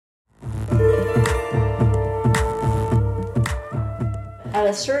at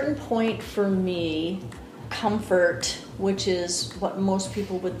a certain point for me, comfort, which is what most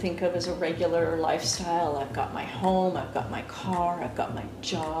people would think of as a regular lifestyle. I've got my home, I've got my car, I've got my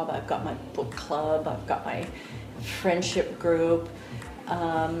job, I've got my book club, I've got my friendship group,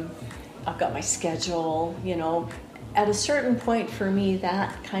 I've got my schedule, At a certain point for me,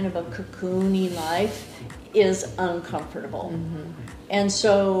 that kind of a cocoony life is uncomfortable. Mm-hmm. And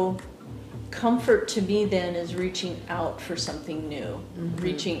so comfort to me then is reaching out for something new,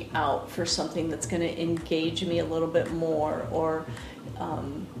 reaching out for something that's going to engage me a little bit more or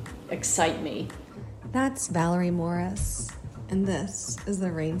excite me. That's Valerie Morris, and this is the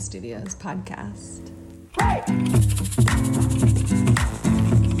Rain Studios podcast.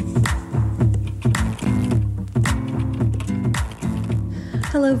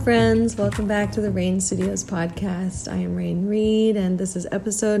 Hello friends, welcome back to the Rain Studios podcast. I am Rain Reed, and this is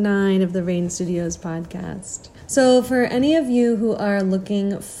episode 9 of the Rain Studios podcast. So for any of you who are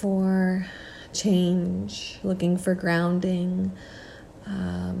looking for change, looking for grounding,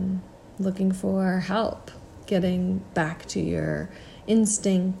 looking for help getting back to your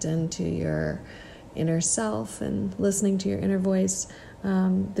instinct and to your inner self and listening to your inner voice,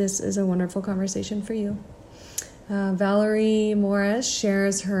 this is a wonderful conversation for you. Valerie Morris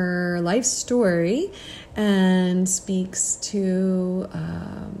shares her life story and speaks to,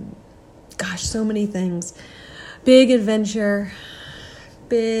 so many things. Big adventure,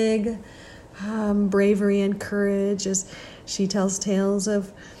 big bravery and courage as she tells tales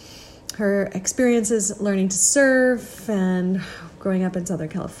of her experiences learning to surf and growing up in Southern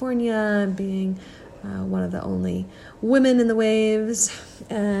California and being one of the only women in the waves.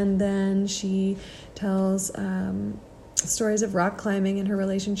 And then she tells stories of rock climbing and her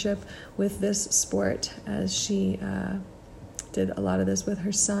relationship with this sport, as she did a lot of this with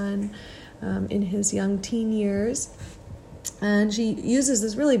her son in his young teen years. And she uses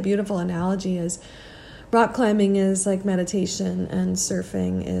this really beautiful analogy as rock climbing is like meditation and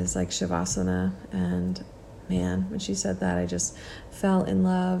surfing is like shavasana. And man, when she said that, I just fell in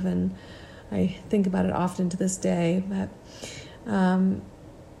love, and I think about it often to this day. But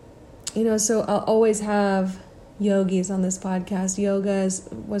so I'll always have yogis on this podcast. Yoga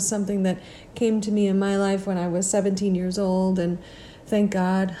was something that came to me in my life when I was 17 years old, and thank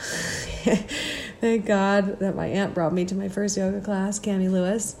God, thank God that my aunt brought me to my first yoga class, Cami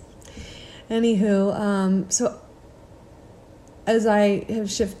Lewis. Anywho, so as I have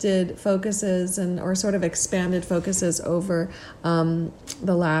shifted focuses or sort of expanded focuses over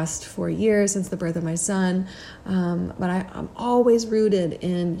the last 4 years since the birth of my son, but I'm always rooted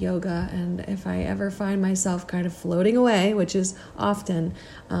in yoga, and if I ever find myself kind of floating away, which is often,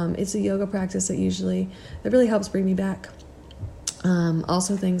 it's a yoga practice that really helps bring me back.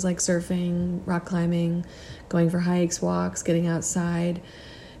 Also things like surfing, rock climbing, going for hikes, walks, getting outside,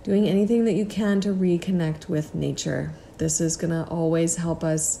 doing anything that you can to reconnect with nature. This is going to always help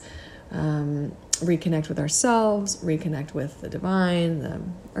us reconnect with ourselves, reconnect with the divine, the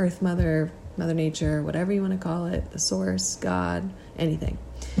earth mother, Mother Nature, whatever you want to call it, the source, God, anything.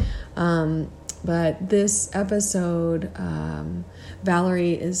 But this episode,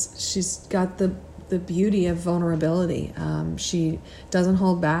 she's got the beauty of vulnerability. She doesn't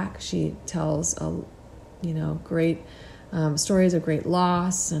hold back. She tells great stories of great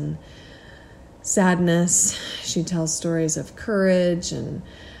loss and sadness. She tells stories of courage and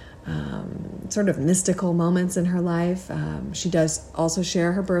sort of mystical moments in her life. She does also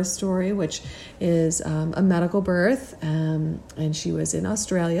share her birth story, which is a medical birth, and she was in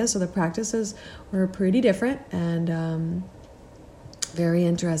Australia, so the practices were pretty different and very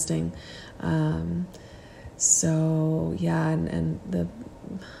interesting. And the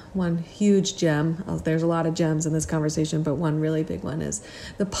one huge gem, there's a lot of gems in this conversation, but one really big one is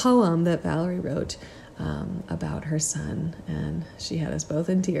the poem that Valerie wrote about her son, and she had us both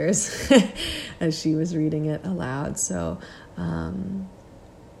in tears as she was reading it aloud. So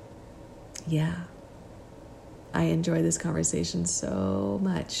I enjoy this conversation so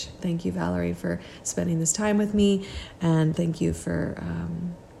much. Thank you, Valerie, for spending this time with me, and thank you for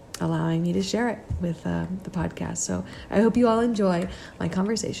allowing me to share it with the podcast. So I hope you all enjoy my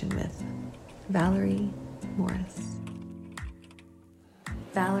conversation with Valerie Morris.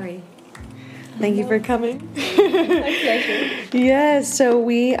 Valerie, thank you for coming. My pleasure. Yes, so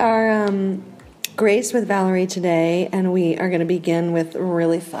we are graced with Valerie today, and we are going to begin with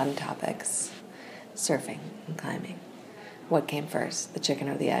really fun topics. Surfing and climbing. What came first, the chicken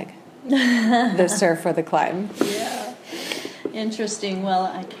or the egg? The surf or the climb? Yeah. Interesting. Well,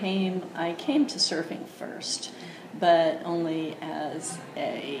 I came to surfing first, but only as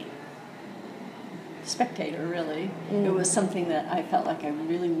a spectator, really. It was something that I felt like I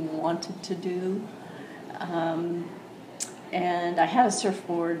really wanted to do. And I had a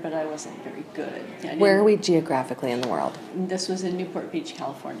surfboard, but I wasn't very good. Where are we geographically in the world? This was in Newport Beach,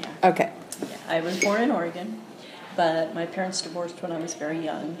 California. Okay. Yeah, I was born in Oregon, but my parents divorced when I was very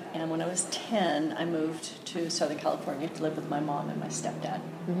young. And when I was 10, I moved to Southern California to live with my mom and my stepdad.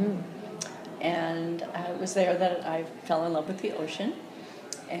 Mm-hmm. And it was there that I fell in love with the ocean.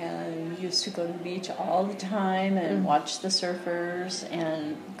 And used to go to the beach all the time and watch the surfers.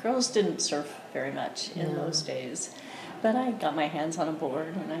 And girls didn't surf very much in those days. But I got my hands on a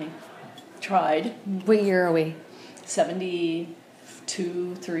board and I tried. What year are we?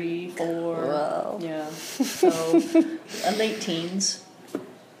 72, 3, 4. Whoa. Yeah. So late teens.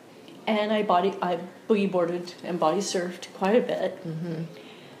 And I boogie boarded and body surfed quite a bit. Mm-hmm.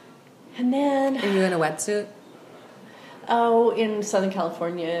 And then... Are you in a wetsuit? Oh, in Southern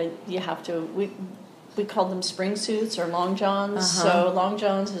California, you have to... We called them spring suits or long johns. So long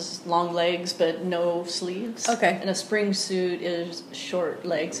johns is long legs but no sleeves. Okay. And a spring suit is short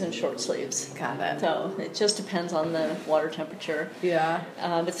legs and short sleeves. Got it. So it just depends on the water temperature. Yeah.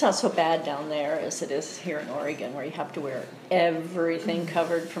 It's not so bad down there as it is here in Oregon, where you have to wear everything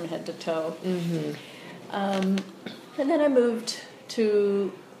covered from head to toe. Mm-hmm. And then I moved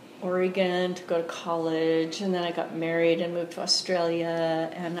to Oregon to go to college, and then I got married and moved to Australia,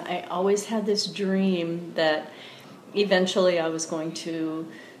 and I always had this dream that eventually I was going to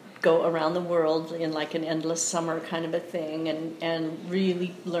go around the world in like an endless summer kind of a thing and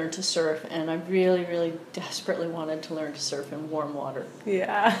really learn to surf, and I really, really desperately wanted to learn to surf in warm water.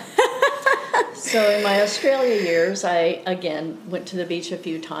 Yeah. So in my Australia years, I, again, went to the beach a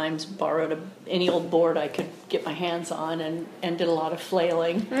few times, borrowed any old board I could get my hands on, and did a lot of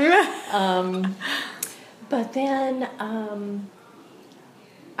flailing. But then,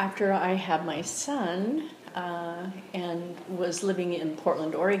 after I had my son and was living in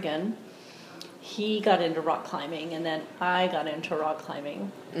Portland, Oregon, he got into rock climbing, and then I got into rock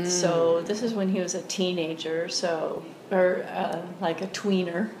climbing. So this is when he was a teenager, like a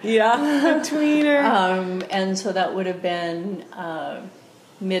tweener. Yeah, a tweener. And so that would have been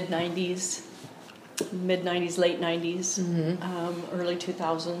mid-90s, late 90s, early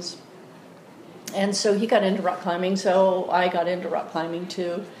 2000s. And so he got into rock climbing, so I got into rock climbing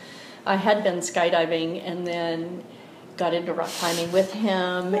too. I had been skydiving and then got into rock climbing with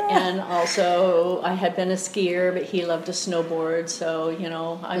him, and also I had been a skier, but he loved to snowboard, so,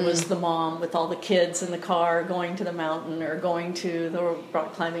 I was the mom with all the kids in the car going to the mountain or going to the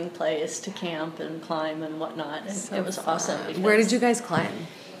rock climbing place to camp and climb and whatnot, and so it was awesome. Where did you guys climb?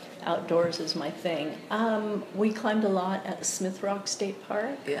 Outdoors is my thing. We climbed a lot at Smith Rock State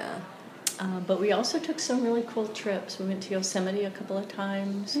Park. Yeah. But we also took some really cool trips. We went to Yosemite a couple of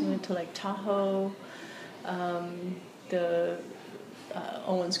times. We went to Lake Tahoe. The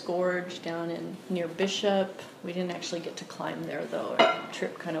Owens Gorge down near Bishop. We didn't actually get to climb there, though. Our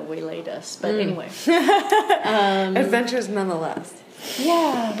trip kind of waylaid us. But anyway. Adventures nonetheless.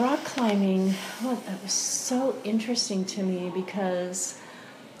 Yeah, rock climbing. Well, that was so interesting to me because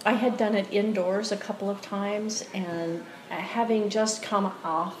I had done it indoors a couple of times, and having just come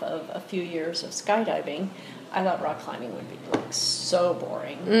off of a few years of skydiving, I thought rock climbing would be like so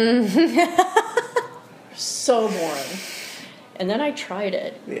boring. So boring. And then I tried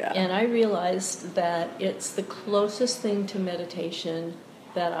it, and I realized that it's the closest thing to meditation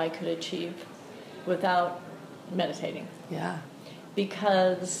that I could achieve without meditating. Yeah.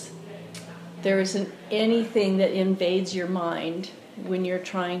 Because there isn't anything that invades your mind when you're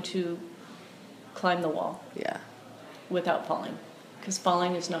trying to climb the wall. Yeah. Without falling. Because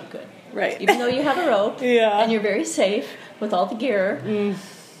falling is not good. Right. Even though you have a rope and you're very safe with all the gear,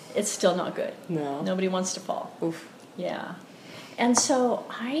 it's still not good. No. Nobody wants to fall. Oof. Yeah. And so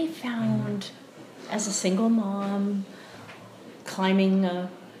I found, as a single mom, climbing a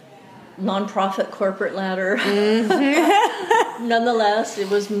nonprofit corporate ladder, nonetheless, it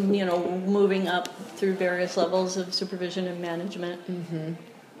was, moving up through various levels of supervision and management.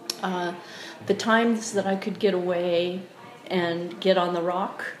 The times that I could get away and get on the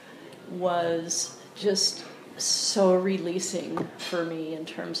rock was just so releasing for me in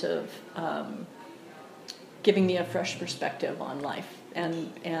terms of giving me a fresh perspective on life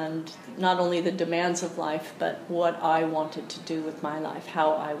and not only the demands of life, but what I wanted to do with my life,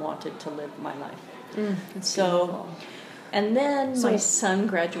 how I wanted to live my life. So, and then my son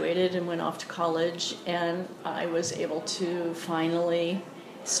graduated and went off to college, and I was able to finally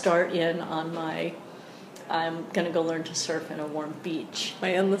start in on my I'm going to go learn to surf in a warm beach.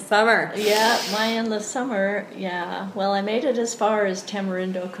 My endless summer. Yeah, my endless summer. Yeah. Well, I made it as far as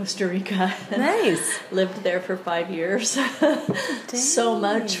Tamarindo, Costa Rica. Nice. Lived there for 5 years. So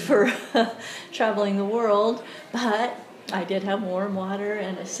much for traveling the world. But I did have warm water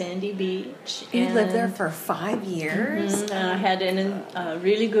and a sandy beach. You lived there for 5 years? Mm-hmm, and I had a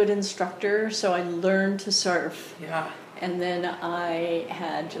really good instructor, so I learned to surf. Yeah. And then I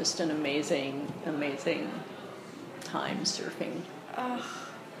had just an amazing, amazing time surfing. Oh.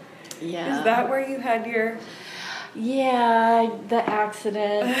 Yeah. Is that where you had your... Yeah, the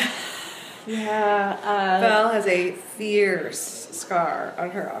accident. Yeah. Val has a fierce scar on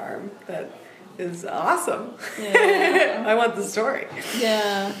her arm that is awesome. Yeah. I want the story.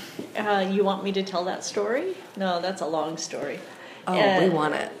 Yeah. You want me to tell that story? No, that's a long story. Oh, we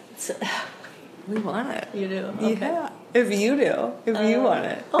want it. So, We want it. you do? Okay. Yeah. If you do. If you want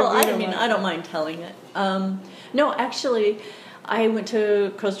it. Well, I I don't mind telling it. No, actually, I went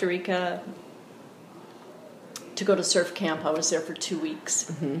to Costa Rica to go to surf camp. I was there for 2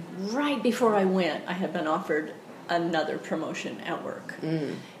 weeks. Mm-hmm. Right before I went, I had been offered another promotion at work.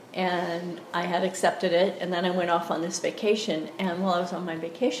 Mm. And I had accepted it, and then I went off on this vacation. And while I was on my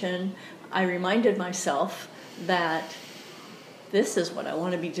vacation, I reminded myself that this is what I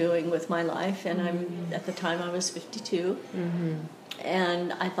want to be doing with my life. And at the time I was 52. Mm-hmm.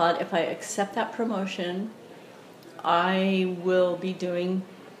 And I thought, if I accept that promotion, I will be doing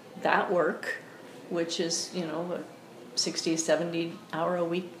that work, which is, a 60, 70 hour a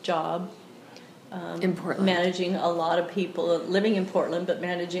week job. In Portland. Managing a lot of people, living in Portland, but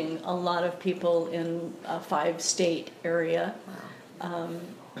managing a lot of people in a 5-state area. Wow.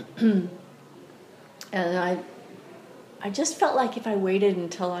 And I just felt like if I waited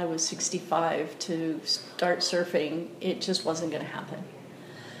until I was 65 to start surfing, it just wasn't going to happen.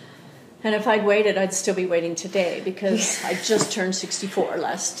 And if I'd waited, I'd still be waiting today, because I just turned 64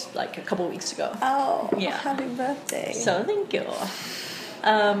 a couple weeks ago. Oh, yeah. Happy birthday. So thank you.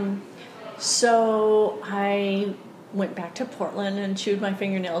 So I went back to Portland and chewed my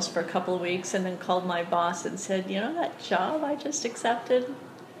fingernails for a couple of weeks, and then called my boss and said, that job I just accepted,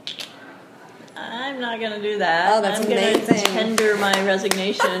 I'm not going to do that. Oh, that's I'm amazing. going to tender my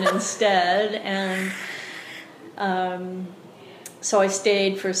resignation instead. And so I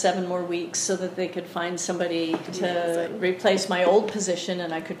stayed for 7 more weeks so that they could find somebody to replace my old position,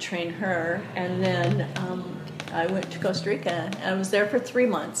 and I could train her. And then I went to Costa Rica. I was there for 3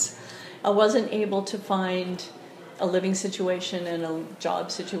 months. I wasn't able to find a living situation and a job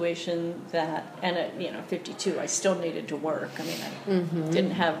situation and at 52, I still needed to work. I mean, I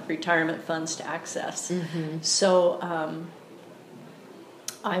didn't have retirement funds to access. Mm-hmm. So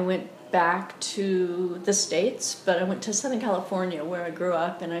I went back to the States, but I went to Southern California where I grew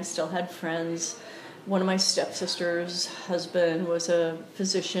up, and I still had friends. One of my stepsisters' husband was a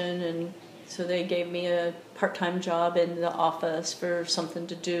physician, and so they gave me a part-time job in the office for something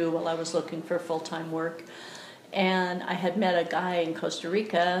to do while I was looking for full-time work. And I had met a guy in Costa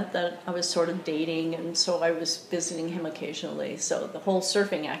Rica that I was sort of dating, and so I was visiting him occasionally. So the whole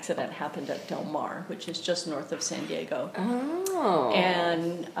surfing accident happened at Del Mar, which is just north of San Diego. Oh.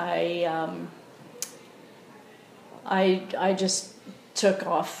 And I just took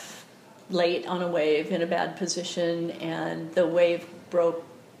off late on a wave in a bad position, and the wave broke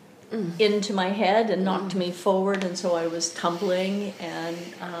into my head and knocked me forward, and so I was tumbling. And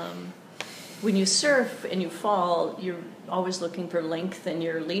when you surf and you fall, you're always looking for length in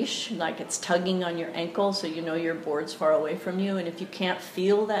your leash, like it's tugging on your ankle, so you know your board's far away from you. And if you can't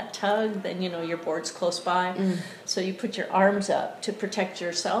feel that tug, then you know your board's close by. So you put your arms up to protect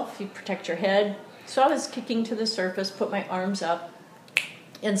yourself, you protect your head. So I was kicking to the surface, put my arms up,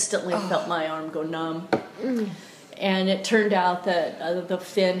 instantly felt my arm go numb. And it turned out that the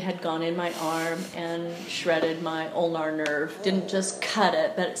fin had gone in my arm and shredded my ulnar nerve. Didn't just cut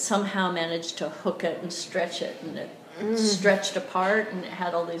it, but it somehow managed to hook it and stretch it. And it stretched apart, and it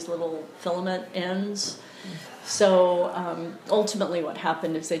had all these little filament ends. So ultimately what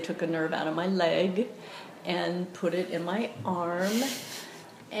happened is they took a nerve out of my leg and put it in my arm.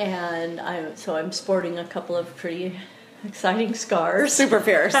 And I'm sporting a couple of pretty exciting scars. Super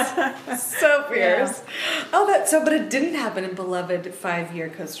fierce. So fierce. Yeah. Oh, but it didn't happen in beloved 5-year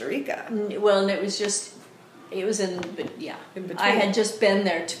Costa Rica. Well, and it was in between. I had just been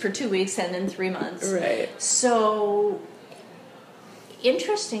there for 2 weeks and then 3 months. Right. So,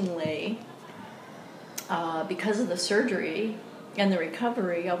 interestingly, because of the surgery and the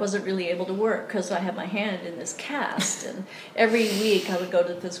recovery, I wasn't really able to work because I had my hand in this cast. And every week I would go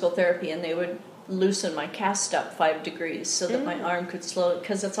to physical therapy, and they would loosen my cast up 5 degrees so that my arm could slow,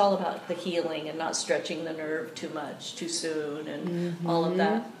 because it's all about the healing and not stretching the nerve too much too soon and all of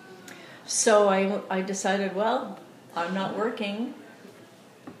that. So I decided, well, I'm not working.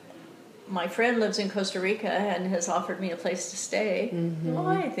 My friend lives in Costa Rica and has offered me a place to stay. Well,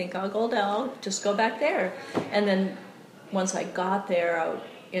 I think I'll go down, just go back there. And then once I got there, I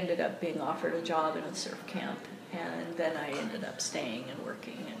ended up being offered a job in a surf camp. And then I ended up staying and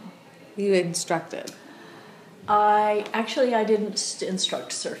working. And you instructed? I didn't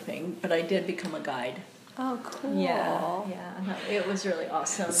instruct surfing, but I did become a guide. Oh, cool. Yeah, it was really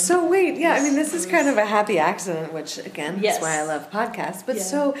awesome. So wait, this is kind of a happy accident, which again, yes. is why I love podcasts. But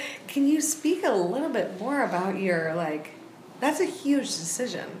so, can you speak a little bit more about your, that's a huge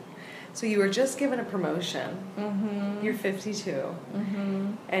decision. So you were just given a promotion. You're 52.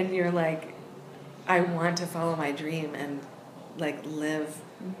 And you're like, I want to follow my dream and live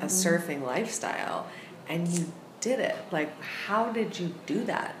a surfing lifestyle. And you did it. How did you do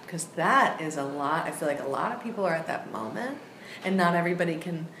that? Because that is a lot. I feel like a lot of people are at that moment, and not everybody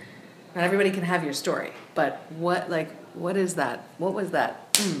can have your story. But what is that? What was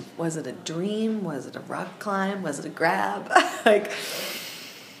that? Was it a dream? Was it a rock climb? Was it a grab?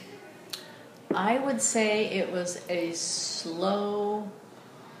 I would say it was a slow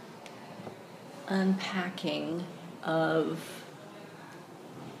unpacking of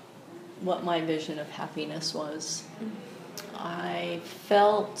what my vision of happiness was. I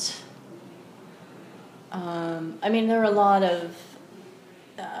felt, there are a lot of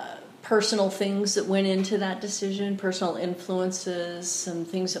personal things that went into that decision, personal influences, some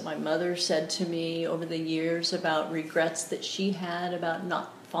things that my mother said to me over the years about regrets that she had about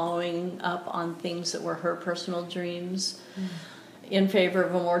not following up on things that were her personal dreams in favor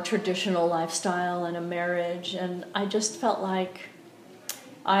of a more traditional lifestyle and a marriage. And I just felt like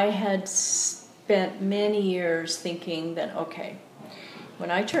I had spent many years thinking that, okay, when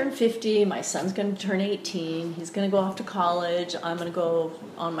I turn 50, my son's going to turn 18, he's going to go off to college, I'm going to go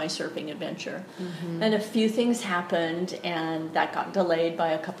on my surfing adventure. And a few things happened, and that got delayed by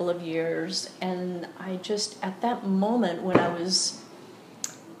a couple of years. And I just, at that moment when I was...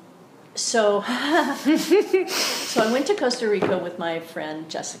 So I went to Costa Rica with my friend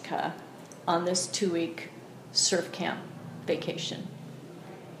Jessica on this 2-week surf camp vacation.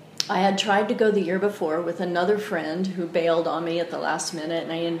 I had tried to go the year before with another friend who bailed on me at the last minute,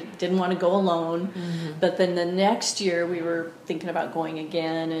 and I didn't want to go alone. But then the next year we were thinking about going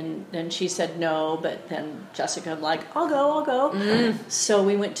again, and then she said no, but then Jessica was like, I'll go. So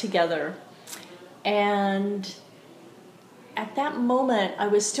we went together. And at that moment, I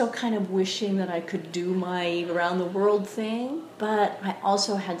was still kind of wishing that I could do my around-the-world thing, but I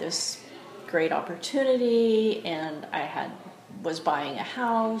also had this great opportunity, and I was buying a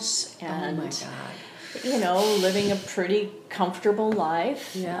house and, living a pretty comfortable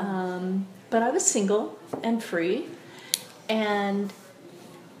life. Yeah. But I was single and free, and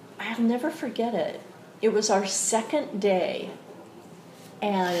I'll never forget it. It was our second day,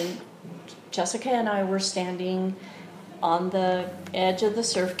 and Jessica and I were standing on the edge of the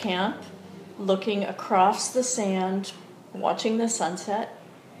surf camp, looking across the sand, watching the sunset,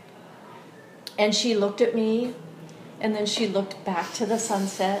 and she looked at me. And then she looked back to the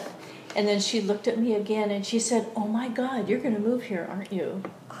sunset, and then she looked at me again, and she said, oh my God, you're going to move here, aren't you?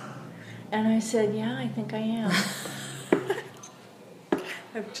 And I said, yeah, I think I am. I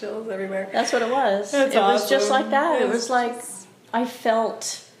have chills everywhere. That's what it was. That's awesome. Was just like that. It was like I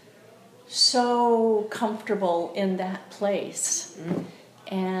felt so comfortable in that place.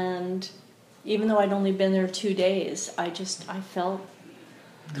 And even though I'd only been there 2 days, I felt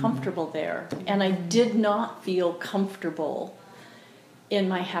comfortable there. And I did not feel comfortable in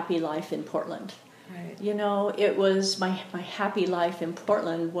my happy life in Portland. Right. It was my happy life in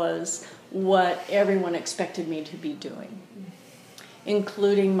Portland was what everyone expected me to be doing,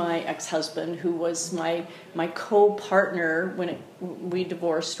 including my ex-husband, who was my co-partner when we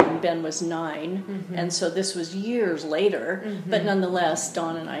divorced when Ben was 9, and so this was years later, but nonetheless,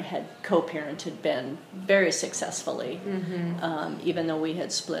 Dawn and I had co-parented Ben very successfully, even though we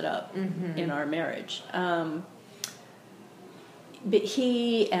had split up in our marriage. But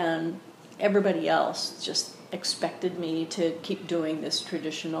he and everybody else just expected me to keep doing this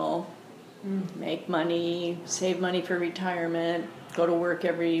traditional make money, save money for retirement, go to work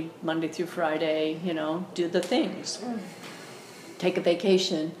every Monday through Friday, do the things, take a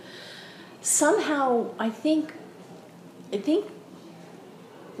vacation. Somehow, I think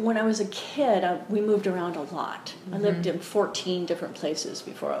when I was a kid, we moved around a lot. I lived in 14 different places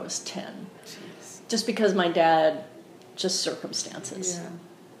before I was 10. Jeez. Just because my dad, just circumstances. Yeah.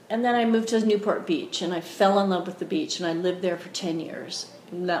 And then I moved to Newport Beach, and I fell in love with the beach, and I lived there for 10 years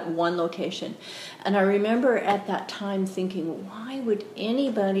in that one location. And I remember at that time thinking, why would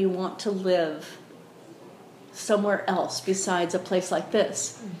anybody want to live somewhere else besides a place like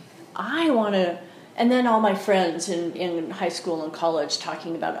this? I want to... And then all my friends in high school and college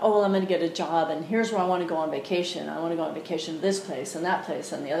talking about, oh, well, I'm going to get a job, and here's where I want to go on vacation. I want to go on vacation to this place and that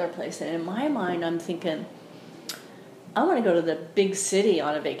place and the other place. And in my mind, I'm thinking, I want to go to the big city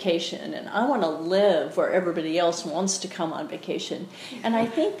on a vacation, and I want to live where everybody else wants to come on vacation. And I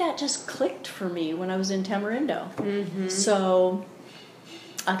think that just clicked for me when I was in Tamarindo. Mm-hmm. So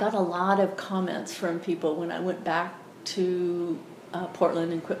I got a lot of comments from people when I went back to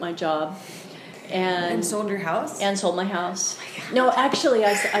Portland and quit my job. And sold your house? And sold my house. Oh, no, actually,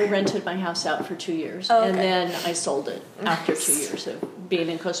 I rented my house out for 2 years. Oh, okay. And then I sold it after 2 years of being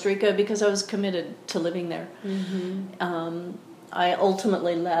in Costa Rica because I was committed to living there. Mm-hmm. I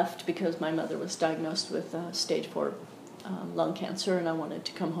ultimately left because my mother was diagnosed with stage 4 lung cancer, and I wanted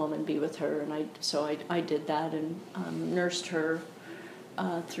to come home and be with her. And so I did that and nursed her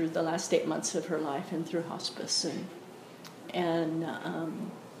through the last 8 months of her life and through hospice.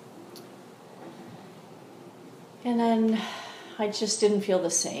 And then I just didn't feel the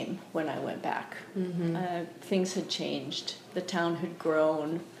same when I went back. Mm-hmm. Things had changed. The town had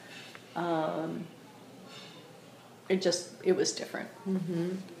grown. It was different.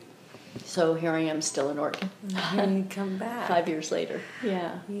 Mm-hmm. So here I am still in Oregon. And you come back. 5 years later.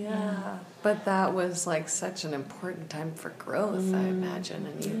 Yeah. But that was like such an important time for growth, I imagine.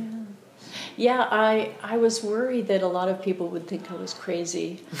 And you... Yeah, I was worried that a lot of people would think I was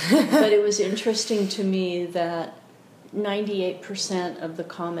crazy. But it was interesting to me that 98% of the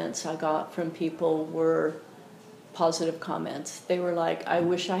comments I got from people were positive comments. They were like, I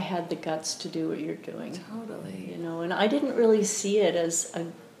wish I had the guts to do what you're doing. Totally. And I didn't really see it as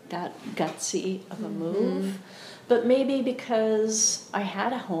that gutsy of a move. But maybe because I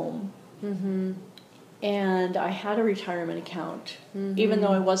had a home. Mm-hmm. And I had a retirement account. Mm-hmm. Even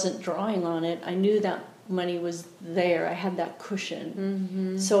though I wasn't drawing on it, I knew that money was there. I had that cushion.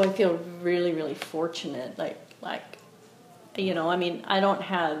 Mm-hmm. So I feel really, really fortunate. Like, I don't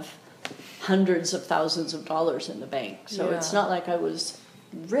have hundreds of thousands of dollars in the bank. So it's not like I was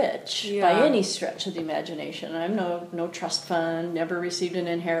rich by any stretch of the imagination. I'm no trust fund, never received an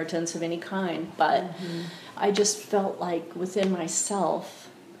inheritance of any kind. But I just felt like within myself,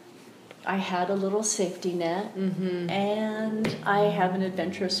 I had a little safety net, and I have an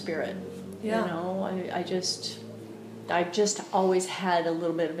adventurous spirit. Yeah. I just always had a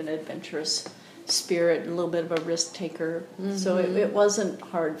little bit of an adventurous spirit, a little bit of a risk taker. Mm-hmm. So it wasn't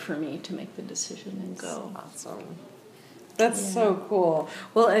hard for me to make the decision and go. That's awesome. That's so cool.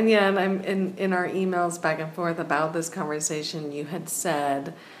 Well, and I'm in our emails back and forth about this conversation, you had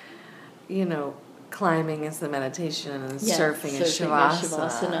said, climbing is the meditation and surfing is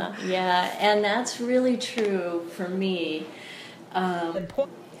Shavasana. Yeah, and that's really true for me.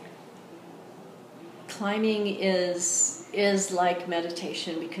 Climbing is like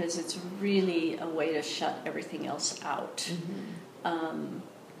meditation because it's really a way to shut everything else out. Mm-hmm.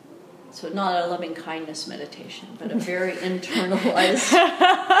 So not a loving kindness meditation, but a very internalized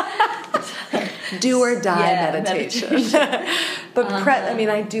do or die meditation. But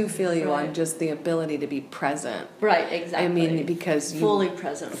I do feel you on just the ability to be present. Right, exactly. Because you fully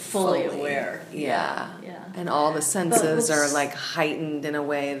present, fully aware. Yeah. And all the senses are like heightened in a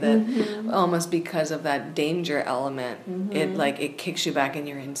way that almost because of that danger element, it kicks you back in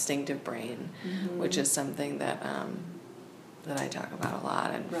your instinctive brain, which is something that I talk about a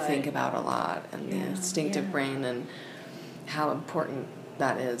lot and think about a lot, and the instinctive brain and how important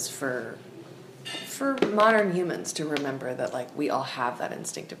that is for modern humans to remember that we all have that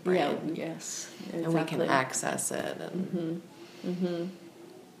instinctive brain. Yeah, yes. Exactly. And we can access it. And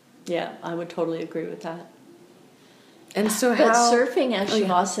yeah, I would totally agree with that. And so but surfing as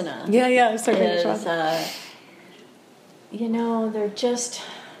Shavasana surfing is, they're just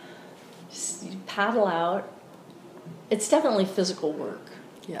you paddle out. It's definitely physical work.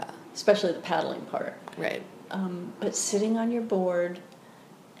 Yeah. Especially the paddling part. Right. But sitting on your board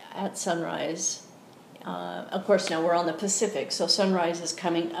at sunrise, of course now we're on the Pacific, so sunrise is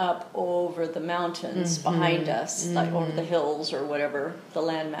coming up over the mountains behind us, like over the hills or whatever, the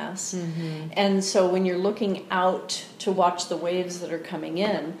landmass. And so when you're looking out to watch the waves that are coming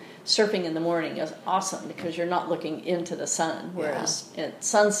in, surfing in the morning is awesome because you're not looking into the sun, whereas at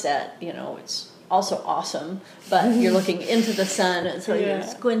sunset, it's also awesome, but you're looking into the sun, and so you're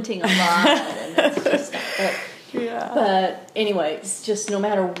squinting a lot, and it's just but anyway, it's just no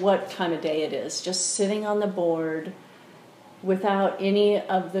matter what time of day it is, just sitting on the board without any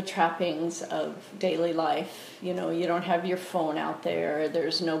of the trappings of daily life. You know, you don't have your phone out there.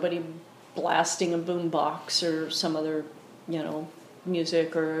 There's nobody blasting a boombox or some other, you know,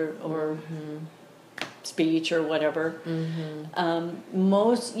 music or speech or whatever. You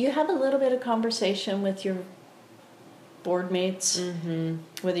have a little bit of conversation with your board mates,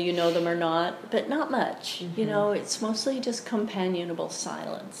 whether you know them or not, but not much. You know, it's mostly just companionable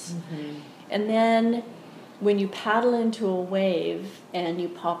silence. And then when you paddle into a wave and you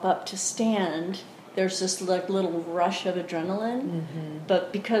pop up to stand, there's this like little rush of adrenaline.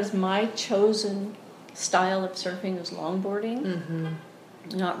 But because my chosen style of surfing is longboarding,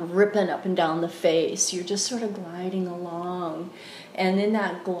 not ripping up and down the face, you're just sort of gliding along. And in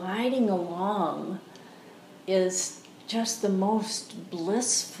that gliding along is just the most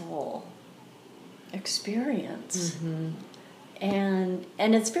blissful experience. And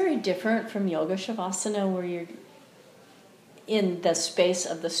it's very different from yoga shavasana, where you're in the space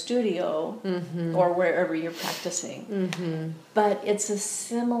of the studio or wherever you're practicing. But it's a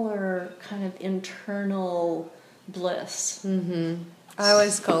similar kind of internal bliss. I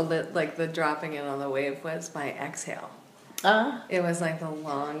always called it, like, the dropping in on the wave was my exhale. It was like the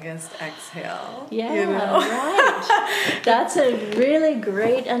longest exhale. Yeah, you know? right. That's a really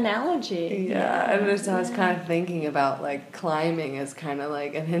great analogy. Yeah, and I was kind of thinking about, like, climbing is kind of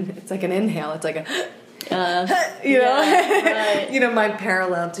like it's like an inhale. It's like a you know, right. you know, my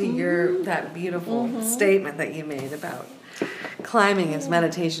parallel to your that beautiful statement that you made about climbing is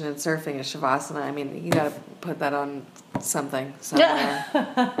meditation and surfing is shavasana. I mean, you got to put that on something somewhere.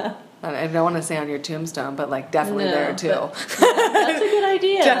 I don't want to say on your tombstone, but like definitely there too. That's a good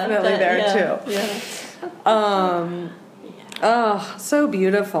idea. Definitely there too. Yeah. Oh, so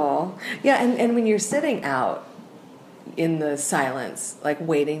beautiful. Yeah, and when you're sitting out in the silence, like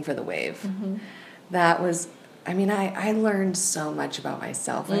waiting for the wave, that was, I mean, I learned so much about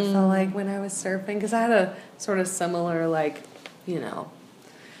myself. I felt like when I was surfing, because I had a sort of similar, like, you know,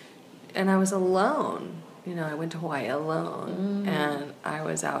 and I was alone. You know, I went to Hawaii alone, and I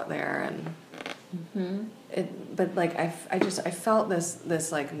was out there, and but like I felt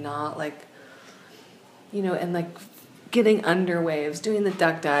this like not like, you know, and like getting under waves, doing the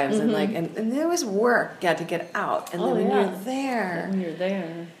duck dives, and like and there was work you had to get out, and then when you're there,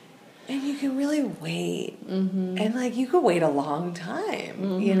 and you can really wait, and like you could wait a long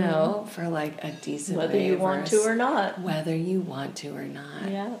time, you know, for like a decent whether you want to or not. Whether you want to or not.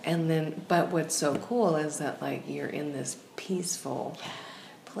 Yeah. And then, but what's so cool is that like you're in this peaceful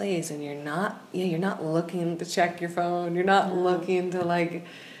place, and you're not looking to check your phone. You're not looking to like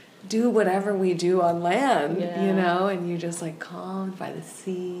do whatever we do on land, you know, and you're just like calmed by the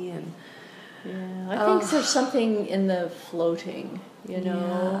sea. And I think there's something in the floating, you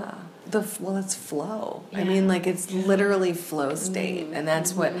know. Yeah. It's flow. I mean, like, it's literally flow state, and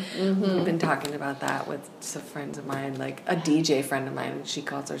that's what we've been talking about that with some friends of mine, like a DJ friend of mine. She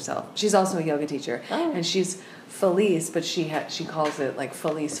calls herself. She's also a yoga teacher, and she's Felice, but she calls it like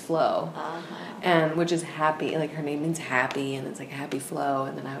Felice Flow, and which is happy. Like her name means happy, and it's like happy flow.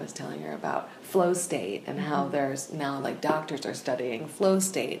 And then I was telling her about flow state and how there's now like doctors are studying flow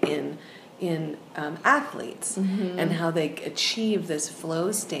state in athletes and how they achieve this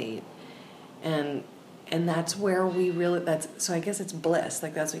flow state, and that's where we really, so I guess it's bliss,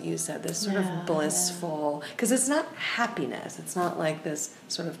 like that's what you said, this sort of blissful, because it's not happiness, it's not like this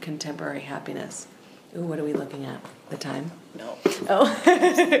sort of contemporary happiness. Ooh, what are we looking at? The time? No. Oh.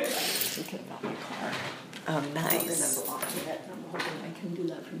 Thinking about my car. Oh, nice. I don't remember locking it. I'm hoping I can do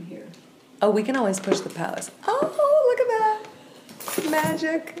that from here. Oh, we can always push the pause. Oh, look at that.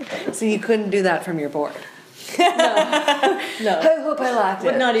 Magic. So you couldn't do that from your board. No. I hope I locked it.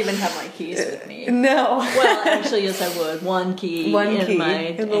 Would not even have my keys with me. No. Well, actually, yes, I would. One key in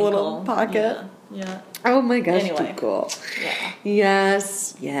the little pocket. Yeah. Oh my gosh, Anyway. too cool. Yeah.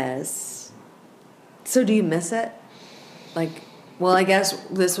 Yes. So do you miss it? Like, well, I guess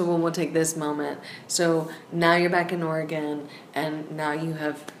this one will take this moment. So now you're back in Oregon, and now you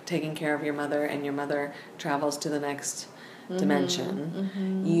have taken care of your mother, and your mother travels to the next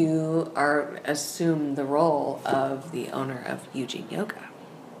dimension. You assume the role of the owner of Eugene Yoga.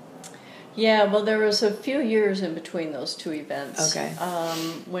 Yeah, well, there was a few years in between those two events. Okay.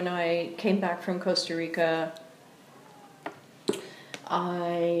 When I came back from Costa Rica,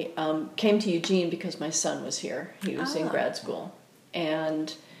 I came to Eugene because my son was here. He was in grad school.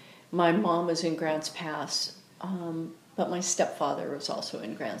 And my mom was in Grants Pass, but my stepfather was also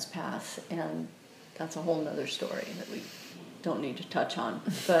in Grants Pass, and that's a whole nother story that we don't need to touch on.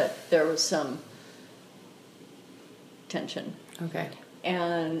 But there was some tension. Okay.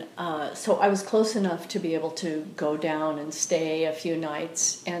 And so I was close enough to be able to go down and stay a few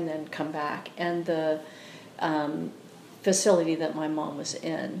nights and then come back. And the facility that my mom was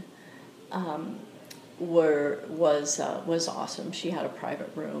in was awesome. She had a private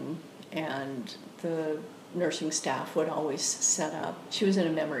room, and the nursing staff would always set up. She was in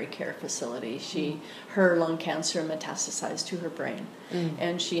a memory care facility. Her lung cancer metastasized to her brain,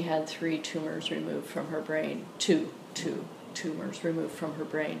 and she had 3 tumors removed from her brain. Two tumors removed from her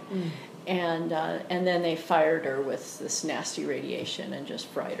brain, and then they fired her with this nasty radiation and just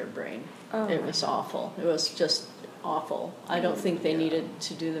fried her brain. Oh, it was awful. It was just awful. I don't think they needed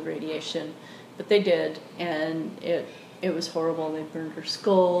to do the radiation, but they did, and it was horrible. They burned her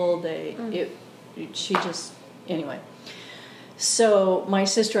skull. She just, anyway. So my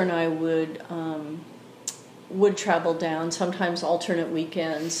sister and I would travel down, sometimes alternate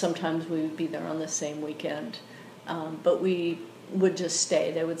weekends, sometimes we would be there on the same weekend, but we would just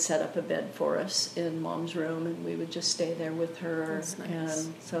stay. They would set up a bed for us in Mom's room, and we would just stay there with her. That's nice.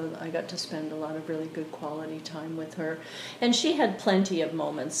 And so I got to spend a lot of really good quality time with her. And she had plenty of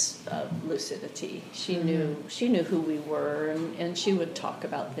moments of lucidity. She knew who we were, and she would talk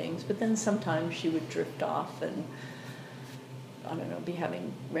about things, but then sometimes she would drift off and, I don't know, be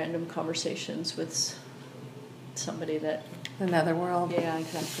having random conversations with somebody that... Another world. Yeah,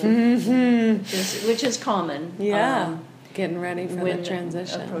 exactly. Which is common. Yeah. Getting ready for the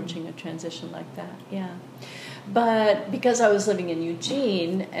transition. Approaching a transition like that, yeah. But because I was living in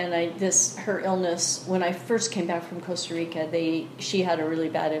Eugene, and her illness, when I first came back from Costa Rica, she had a really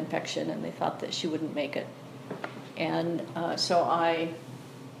bad infection, and they thought that she wouldn't make it. And so I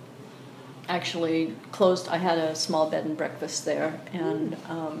actually closed. I had a small bed and breakfast there, and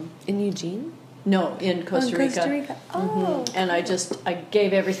in Eugene. No, in Costa Rica. Costa Rica. Oh. And I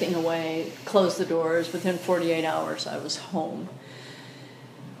gave everything away, closed the doors. Within 48 hours, I was home.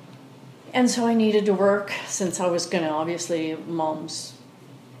 And so I needed to work, since I was going to, obviously, Mom's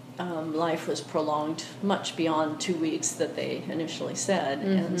life was prolonged much beyond 2 weeks that they initially said.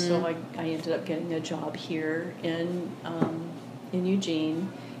 And so I ended up getting a job here in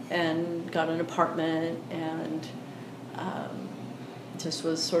Eugene, and got an apartment, and just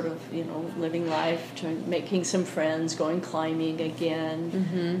was sort of, living life, making some friends, going climbing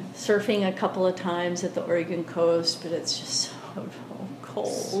again, surfing a couple of times at the Oregon coast, but it's just so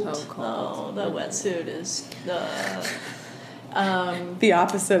cold. So cold. Oh, the wetsuit is the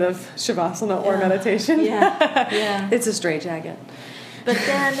opposite of Shavasana or meditation. Yeah. It's a straitjacket. But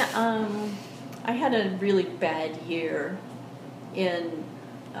then I had a really bad year in...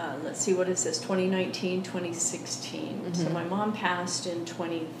 let's see, what is this, 2019, 2016. So my mom passed in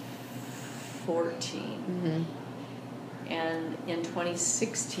 2014. And in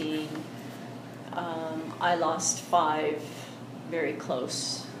 2016, I lost 5 very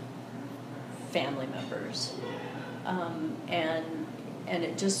close family members. And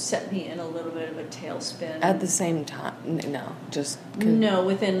it just set me in a little bit of a tailspin. At the same time? No, just... No,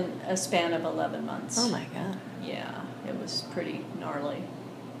 within a span of 11 months. Oh, my God. Yeah, it was pretty gnarly.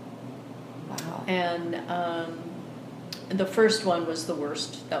 Wow. And the first one was the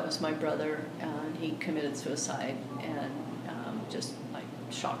worst. That was my brother, and he committed suicide, and just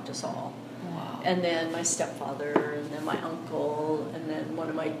shocked us all. Wow. And then my stepfather, and then my uncle, and then one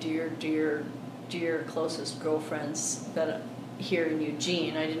of my dear closest girlfriends that here in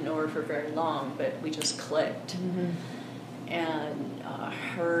Eugene. I didn't know her for very long, but we just clicked. And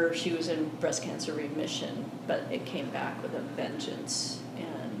she was in breast cancer remission, but it came back with a vengeance.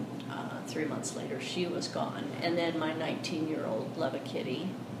 And 3 months later, she was gone. And then my 19-year-old Leva Kitty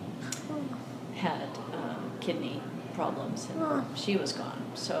had kidney problems, and she was gone.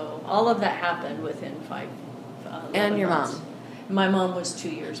 So all of that happened within 5 And your months. mom? My mom was 2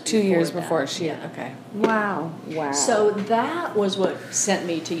 years before 2 years that. before she... Yeah. Okay. Wow. So that was what sent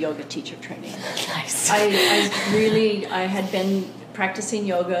me to yoga teacher training. Nice. I had been practicing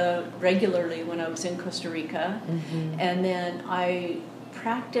yoga regularly when I was in Costa Rica, and then I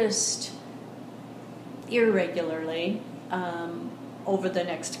practiced irregularly over the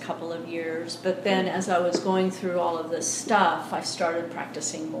next couple of years. But then as I was going through all of this stuff, I started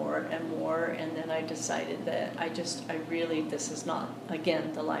practicing more and more, and then I decided that this is not,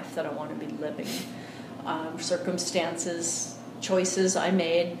 again, the life that I want to be living. Circumstances, choices I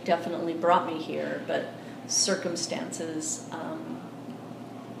made definitely brought me here, but circumstances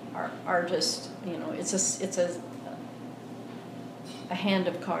are just, it's a hand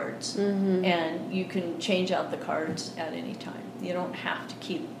of cards, and you can change out the cards at any time. You don't have to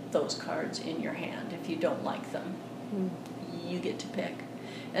keep those cards in your hand if you don't like them. You get to pick.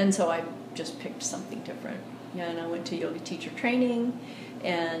 And so I just picked something different. and I went to yoga teacher training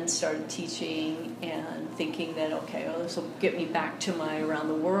and started teaching and thinking that, okay, well, this will get me back to my around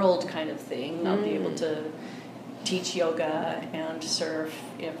the world kind of thing. I'll be able to teach yoga and surf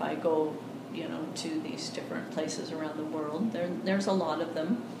if I go, to these different places around the world. There's a lot of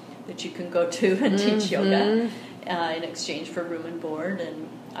them that you can go to and teach yoga in exchange for room and board, and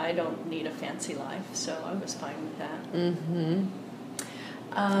I don't need a fancy life, so I was fine with that. Mm-hmm.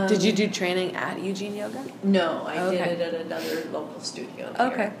 Did you do training at Eugene Yoga? No, I did it at another local studio here.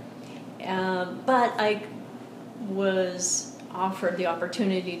 Okay. But I was offered the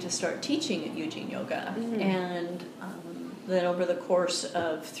opportunity to start teaching at Eugene Yoga, and then over the course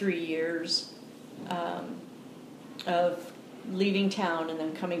of 3 years of leaving town and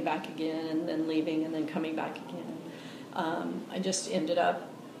then coming back again and then leaving and then coming back again, I just ended up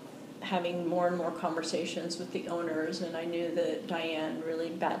having more and more conversations with the owners, and I knew that Diane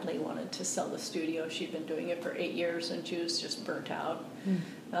really badly wanted to sell the studio. She'd been doing it for 8 years and she was just burnt out.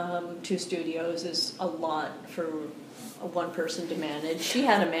 2 studios is a lot for one person to manage. She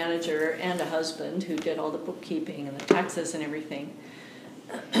had a manager and a husband who did all the bookkeeping and the taxes and everything.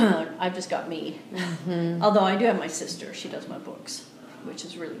 I've just got me. Although I do have my sister. She does my books, which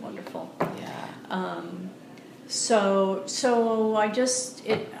is really wonderful. Yeah. So I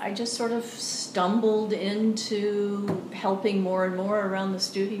just sort of stumbled into helping more and more around the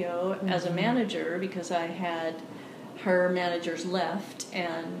studio as a manager, because I had her managers left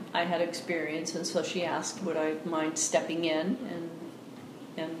and I had experience, and so she asked would I mind stepping in,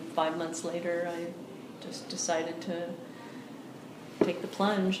 and 5 months later I just decided to take the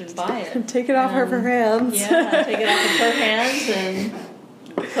plunge and buy it. Take it off her hands. Yeah, take it off of her hands and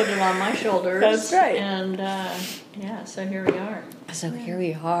put it on my shoulders. That's right. And so here we are. So here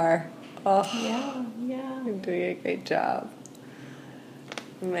we are. Oh, Yeah. you're doing a great job.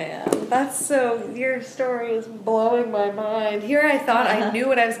 Man, your story is blowing my mind. Here I thought I knew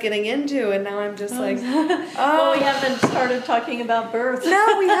what I was getting into, and now I'm just like, Well, we haven't started talking about birth.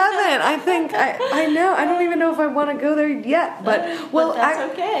 No, we haven't. I think, I know, I don't even know if I want to go there yet, but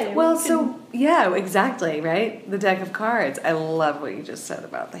that's okay. Yeah, exactly, right? The deck of cards. I love what you just said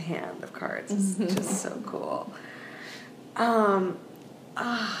about the hand of cards. It's just so cool.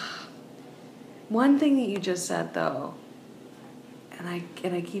 One thing that you just said, though, and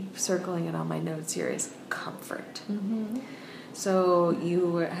I keep circling it on my notes here, is comfort. So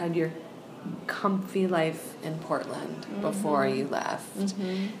you had your comfy life in Portland before you left,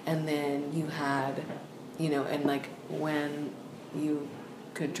 and then you had, and like when you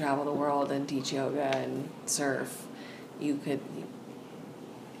could travel the world and teach yoga and surf, you could.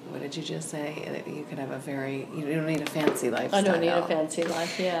 What did you just say? You could have you don't need a fancy lifestyle. I don't need a fancy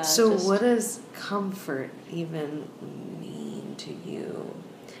life. Yeah. So what does comfort even mean to you?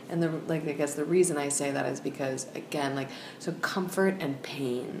 And I guess the reason I say that is because, again, so comfort and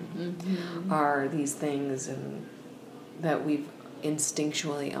pain are these things, and that we've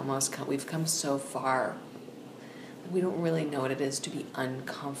instinctually we've come so far, we don't really know what it is to be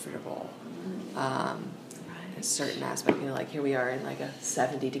uncomfortable. A certain aspect, here we are in a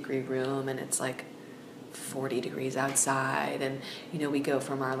 70-degree room, and it's 40 degrees outside, and we go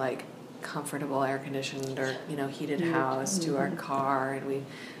from our comfortable air-conditioned or heated house to our car, and we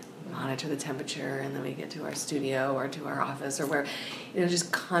monitor the temperature, and then we get to our studio or to our office, or where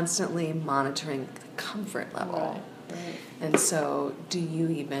just constantly monitoring the comfort level. Right. And so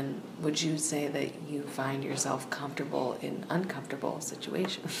would you say that you find yourself comfortable in uncomfortable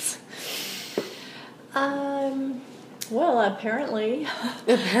situations? Well, apparently.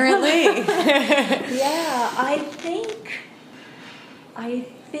 Apparently. Yeah, I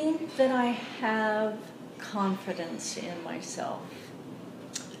think that I have confidence in myself.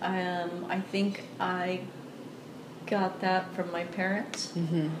 I think I got that from my parents,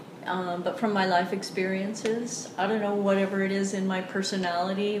 but from my life experiences. I don't know, whatever it is in my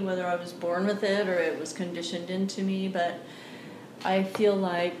personality, whether I was born with it or it was conditioned into me, but I feel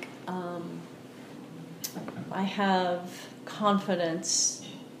like I have confidence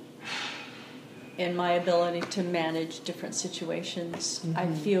in my ability to manage different situations. I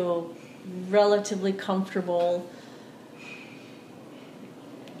feel relatively comfortable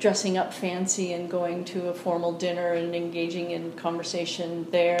dressing up fancy and going to a formal dinner and engaging in conversation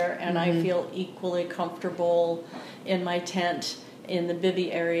there, and I feel equally comfortable in my tent in the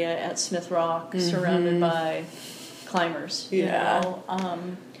Bivvy area at Smith Rock, surrounded by climbers.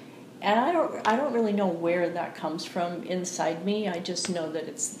 And I don't really know where that comes from inside me. I just know that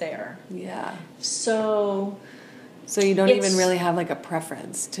it's there. Yeah. So So you don't even really have like a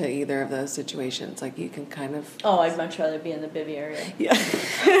preference to either of those situations. Like you can kind of. Oh, I'd much rather be in the bivvy area. Yeah.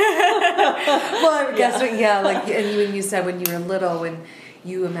 Well, I guess like and when you said when you were little, when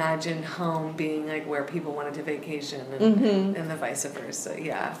you imagined home being like where people wanted to vacation and the vice versa.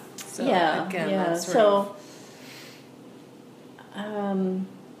 Yeah. So again, that's sort of.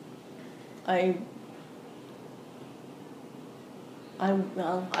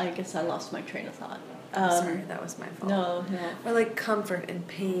 I guess I lost my train of thought. Sorry, that was my fault. No. Or like comfort and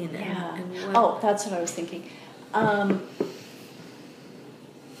pain. Yeah. And Oh, that's what I was thinking. At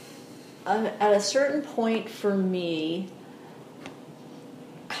a certain point for me,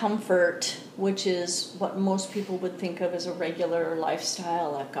 comfort, which is what most people would think of as a regular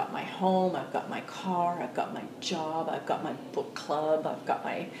lifestyle. I've got my home, I've got my car, I've got my job, I've got my book club, I've got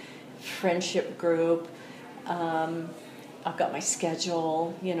my friendship group, I've got my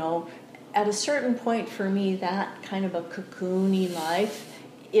schedule, At a certain point for me, that kind of a cocoony life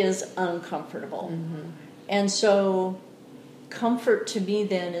is uncomfortable. And so comfort to me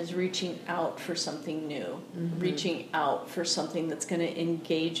then is reaching out for something new, reaching out for something that's going to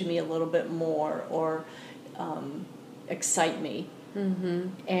engage me a little bit more or excite me.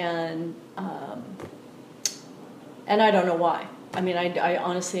 And I don't know why. I mean, I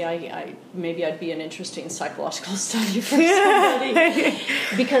honestly, maybe I'd be an interesting psychological study for somebody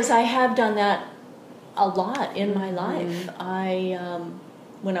because I have done that a lot in my life.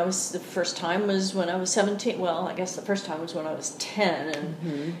 The first time was when I was 17. Well, I guess the first time was when I was 10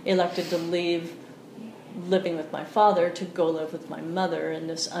 and elected to leave living with my father to go live with my mother in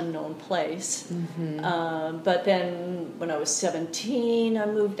this unknown place. But then when I was 17, I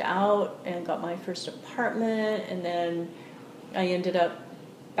moved out and got my first apartment, and then I ended up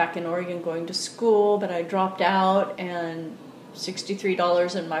back in Oregon going to school, but I dropped out and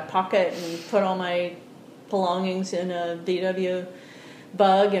 $63 in my pocket and put all my belongings in a VW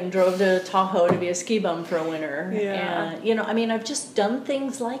Bug and drove to Tahoe to be a ski bum for a winter. Yeah. And, I've just done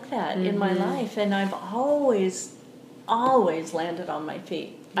things like that in my life, and I've always landed on my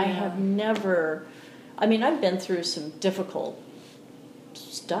feet. Yeah. I have never, I've been through some difficult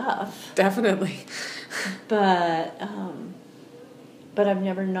stuff. Definitely. But I've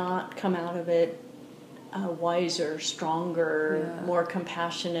never not come out of it wiser, stronger, more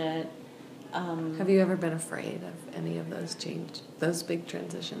compassionate. Have you ever been afraid of any of those big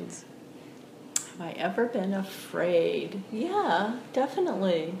transitions? Have I ever been afraid? Yeah,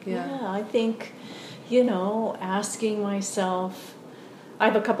 definitely. Yeah, I think, asking myself, I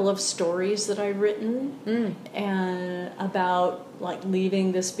have a couple of stories that I've written and about like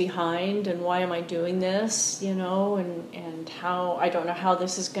leaving this behind and why am I doing this, and how I don't know how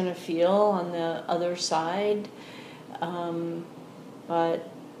this is going to feel on the other side. But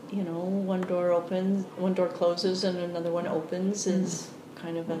one door closes and another one opens is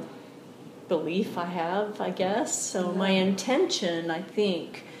kind of a belief I have, I guess. So my intention, I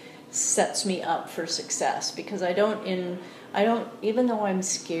think, sets me up for success because I don't, even though I'm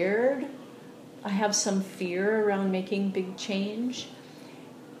scared, I have some fear around making big change.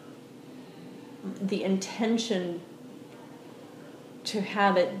 The intention to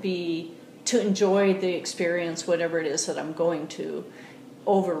have it be, to enjoy the experience, whatever it is that I'm going to,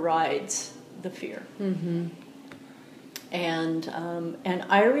 overrides the fear. And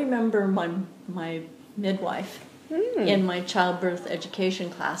I remember my midwife in my childbirth education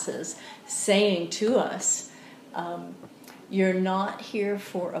classes saying to us, you're not here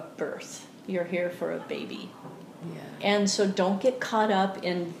for a birth, you're here for a baby. And so don't get caught up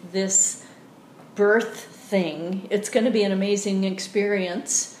in this birth thing. It's going to be an amazing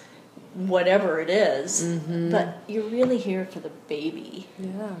experience, whatever it is, but you're really here for the baby.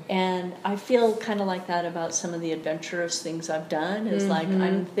 And I feel kind of like that about some of the adventurous things I've done, is like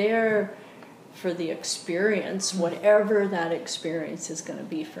I'm there for the experience, whatever that experience is going to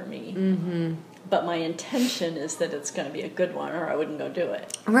be for me. But my intention is that it's going to be a good one, or I wouldn't go do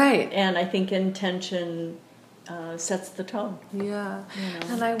it. Right. And I think intention sets the tone. Yeah.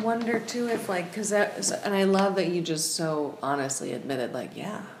 And I wonder too if and I love that you just so honestly admitted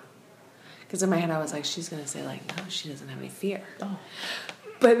because in my head I was like, she's going to say no, she doesn't have any fear. Oh.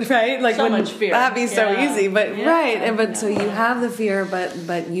 But right, like so much fear. That'd be so easy. But right, so you have the fear,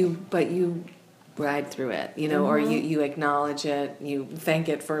 but you ride through it, or you acknowledge it, you thank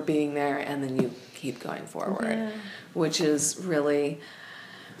it for being there, and then you keep going forward, which is really,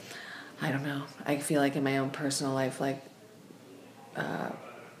 I don't know. I feel like in my own personal life,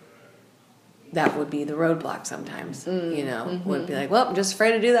 that would be the roadblock sometimes, would be like, well, I'm just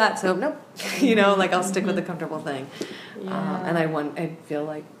afraid to do that, so nope, like I'll stick with the comfortable thing. Yeah. And I feel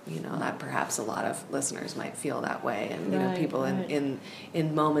like, that perhaps a lot of listeners might feel that way. And, people in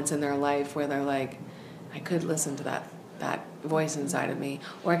moments in their life where they're like, I could listen to that voice inside of me,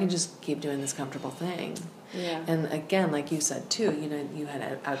 or I can just keep doing this comfortable thing. Yeah. And again, like you said too, you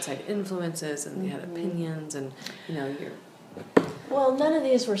had outside influences and you had opinions and, you're... Well, none of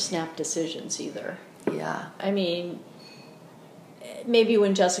these were snap decisions either. Yeah. I mean, maybe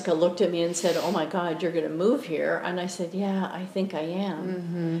when Jessica looked at me and said, oh my God, you're going to move here. And I said, yeah, I think I am.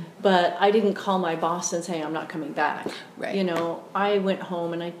 Mm-hmm. But I didn't call my boss and say, I'm not coming back. Right. I went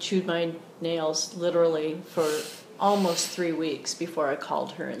home and I chewed my nails literally for almost 3 weeks before I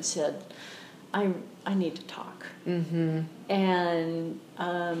called her and said, I need to talk. Mm-hmm. And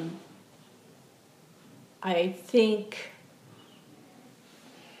I think...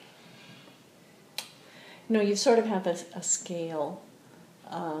 you sort of have a scale,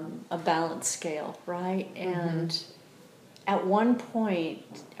 a balance scale, right? And at one point,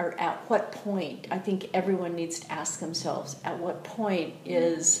 or at what point, I think everyone needs to ask themselves, at what point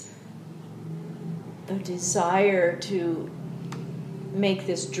is the desire to make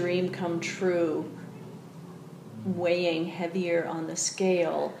this dream come true weighing heavier on the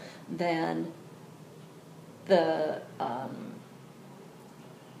scale than the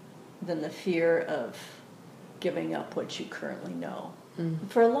fear of giving up what you currently know. Mm-hmm.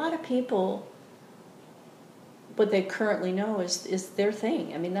 For a lot of people, what they currently know is their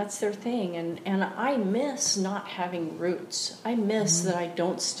thing. I mean, that's their thing. And I miss not having roots. I miss that I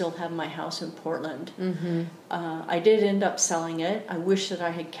don't still have my house in Portland. Mm-hmm. I did end up selling it. I wish that I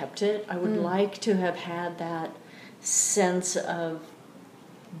had kept it. I would like to have had that sense of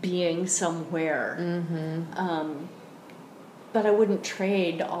being somewhere. Mm-hmm. But I wouldn't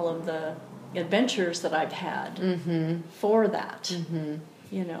trade all of the adventures that I've had for that.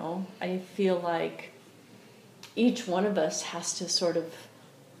 Mm-hmm. I feel like each one of us has to sort of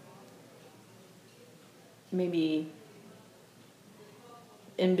maybe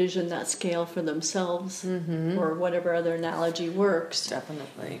envision that scale for themselves, or whatever other analogy works.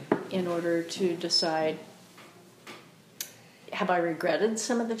 Definitely. In order to decide, have I regretted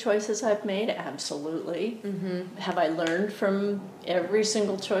some of the choices I've made? Absolutely. Mm-hmm. Have I learned from every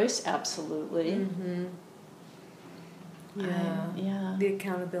single choice? Absolutely. Mm-hmm. Yeah. The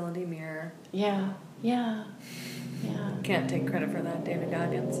accountability mirror. Yeah. Can't take credit for that, David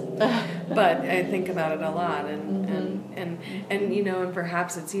Goggins. But I think about it a lot, and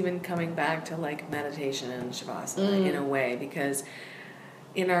perhaps it's even coming back to like meditation and shavasana in a way, because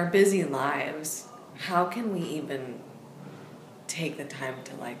in our busy lives, how can we even take the time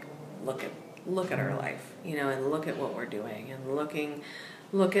to like look at our life, and look at what we're doing, and look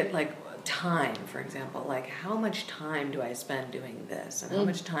at like time, for example, like how much time do I spend doing this, and how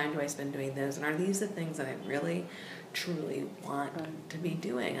much time do I spend doing this, and are these the things that I really truly want to be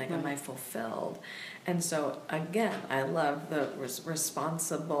doing? Like, am I fulfilled? And so again, I love the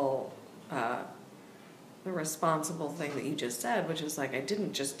responsible thing that you just said, which is like, I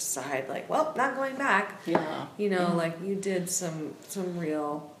didn't just decide like, well, not going back. Like you did some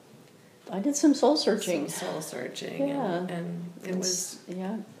real... I did some soul searching. And it was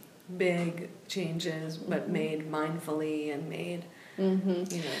big changes, but made mindfully and made,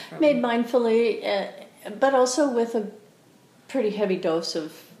 made mindfully, but also with a pretty heavy dose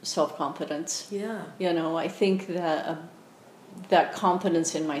of self-confidence. Yeah. I think that that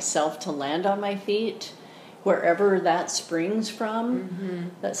confidence in myself to land on my feet, wherever that springs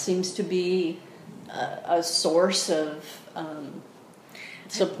from, that seems to be a source of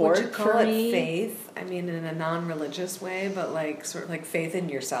support. Would you call it faith? I mean, in a non-religious way, but like sort of like faith in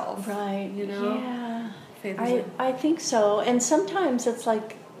yourself, right? Yeah. Faith I think so. And sometimes it's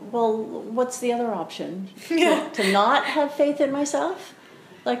like, well, what's the other option? To not have faith in myself?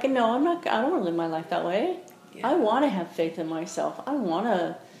 Like, no, I don't want to live my life that way. Yeah. I want to have faith in myself. I want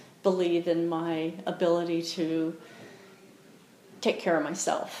to believe in my ability to take care of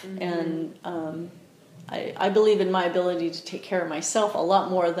myself. And I believe in my ability to take care of myself a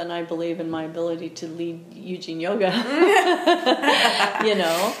lot more than I believe in my ability to lead Eugene Yoga.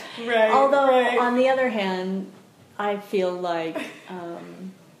 Right. Although, on the other hand, I feel like,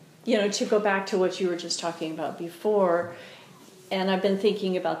 to go back to what you were just talking about before, and I've been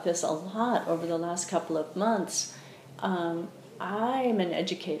thinking about this a lot over the last couple of months. I'm an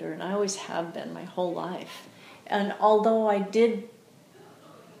educator, and I always have been my whole life. And although I did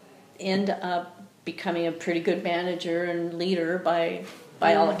end up becoming a pretty good manager and leader by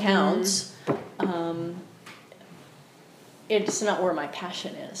all accounts, it's not where my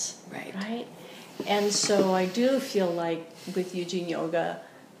passion is. Right. Right? And so I do feel like with Eugene Yoga,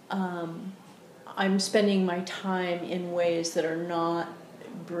 I'm spending my time in ways that are not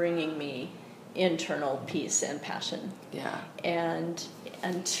bringing me internal peace and passion. Yeah. And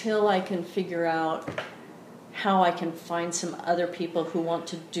until I can figure out how I can find some other people who want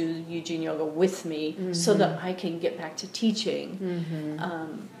to do Eugene Yoga with me so that I can get back to teaching,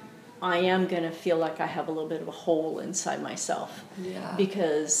 I am going to feel like I have a little bit of a hole inside myself. Yeah.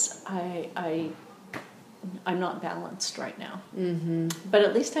 Because I'm not balanced right now. But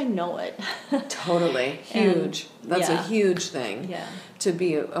at least I know it. Totally. Huge. That's a huge thing. Yeah. To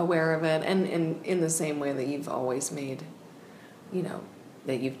be aware of it. And in the same way that you've always made,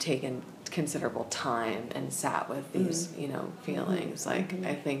 that you've taken considerable time and sat with these, feelings. Like,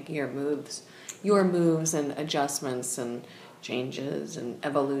 I think your moves and adjustments and changes and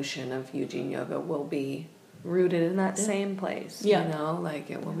evolution of Eugene Yoga will be rooted in that same place. Like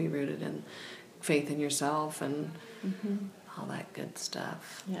it will be rooted in faith in yourself and all that good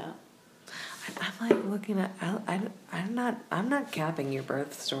stuff. Yeah. I'm like looking at. I'm not capping your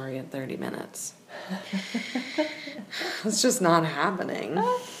birth story at 30 minutes. It's just not happening.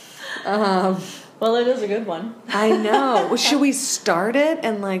 Well, it is a good one. I know. Should we start it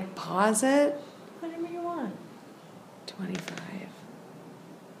and like pause it? Whatever you want. 25.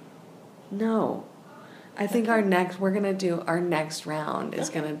 No. I think we're going to do our next round is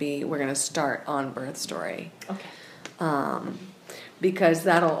going to be, we're going to start on birth story. Okay. Because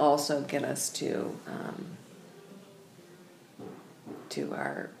that'll also get us to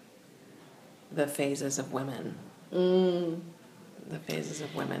the phases of women. The phases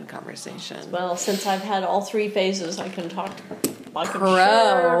of women conversation. Well, since I've had all three phases, I can talk about that. A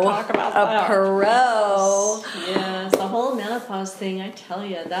pro. Yes, the whole menopause thing, I tell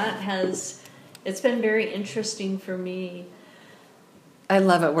you, it's been very interesting for me. I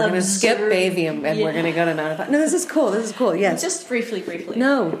love it. We're going to skip baby and we're going to go to menopause. No, this is cool. Yes. Just briefly.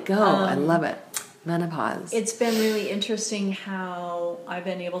 No, go. I love it. Menopause. It's been really interesting how I've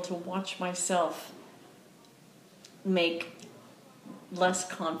been able to watch myself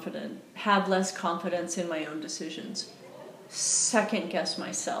have less confidence in my own decisions, second guess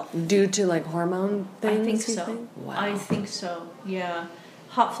myself. Due to like hormone things? I think so. Wow. I think so, yeah.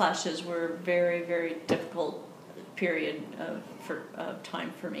 Hot flashes were a very, very difficult period of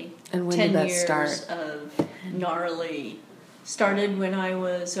time for me. And when did that start? 10 years of gnarly. Started when I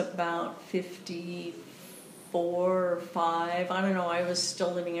was about 54 or 5. I don't know. I was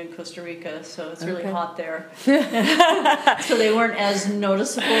still living in Costa Rica, so it's really hot there. So they weren't as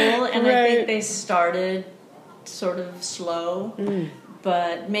noticeable, and I think they started sort of slow.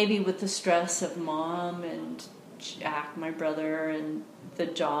 But maybe with the stress of Mom and Jack, my brother, and the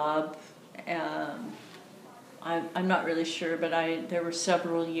job, I'm not really sure, but there were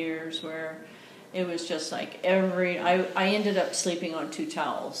several years where it was just like I ended up sleeping on 2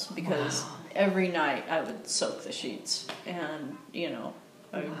 towels because every night I would soak the sheets, and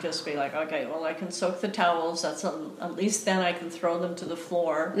I would just be like, okay, well, I can soak the towels. That's at least then I can throw them to the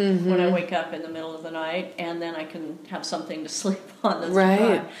floor when I wake up in the middle of the night, and then I can have something to sleep on that's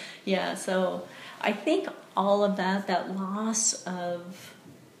dry. Yeah, so I think all of that loss of,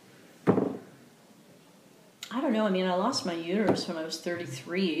 I don't know, I mean, I lost my uterus when I was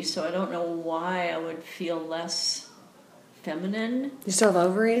 33, so I don't know why I would feel less feminine. You still have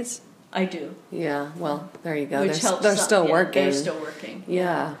ovaries? I do. Yeah, well, there you go. Which helps they're still working. They're still working.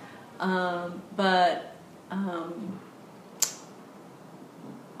 Yeah. But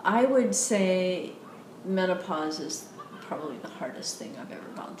I would say menopause is probably the hardest thing I've ever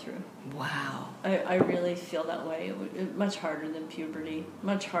gone through. Wow. I really feel that way. Much harder than puberty,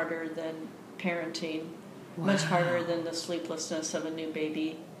 much harder than parenting, much harder than the sleeplessness of a new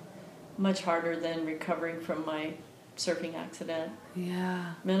baby, much harder than recovering from my surfing accident.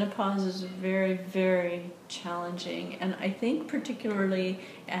 Yeah. Menopause is very, very challenging, and I think particularly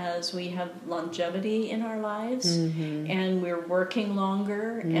as we have longevity in our lives and we're working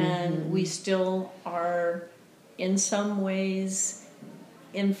longer and we still are in some ways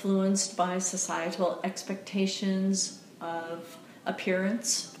influenced by societal expectations of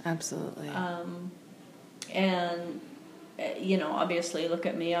appearance. Absolutely. And obviously, look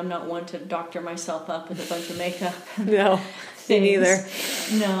at me. I'm not one to doctor myself up with a bunch of makeup. No, me neither.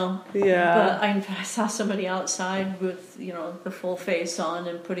 No. Yeah. But I saw somebody outside with, the full face on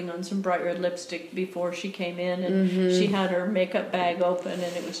and putting on some bright red lipstick before she came in. And she had her makeup bag open,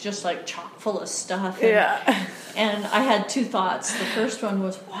 and it was just like chock full of stuff. And, and I had 2 thoughts. The first one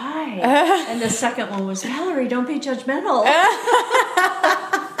was, why? And the second one was, Valerie, don't be judgmental.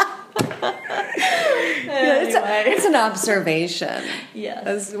 it's an observation. Yes.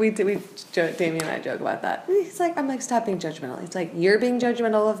 As Damien and I joke about that. He's like, I'm like, stop being judgmental. He's like, you're being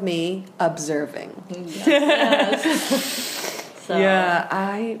judgmental of me, observing. Yes. So.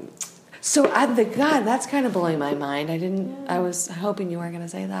 Yeah, God, that's kind of blowing my mind. I was hoping you weren't going to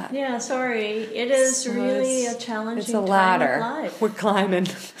say that. Yeah, sorry. It is really a challenging it's a ladder. time of life. We're climbing.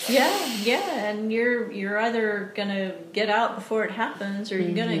 Yeah, and you're either gonna get out before it happens, or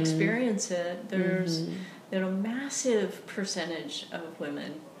you're gonna experience it. There's a massive percentage of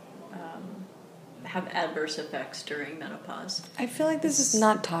women have adverse effects during menopause. I feel like this is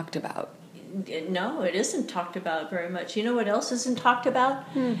not talked about. No, it isn't talked about very much. You know what else isn't talked about?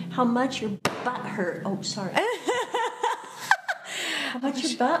 How much your butt hurt. Oh, sorry. How much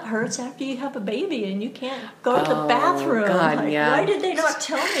your butt hurts after you have a baby and you can't go to the bathroom. God, like, yeah. Why did they not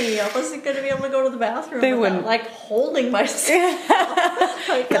tell me I wasn't going to be able to go to the bathroom They without, wouldn't. like, holding myself?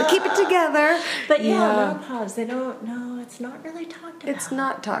 Like, Gotta keep it together. But menopause, they don't know. It's not really talked about. It's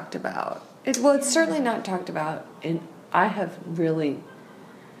not talked about. It's certainly not talked about. And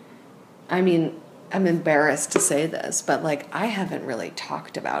I'm embarrassed to say this, but like, I haven't really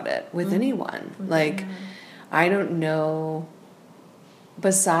talked about it with anyone. Like, I don't know,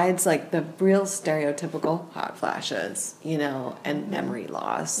 besides like the real stereotypical hot flashes, and memory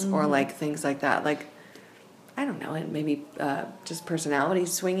loss or like things like that. Like, I don't know, and maybe just personality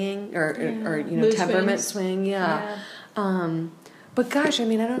swinging or Mood temperament swings. swing. Yeah. But gosh, I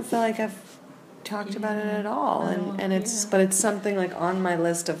don't feel like I've talked about it at all, and but it's something like on my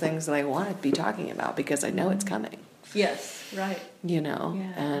list of things that I want to be talking about because I know it's coming. Yes, right.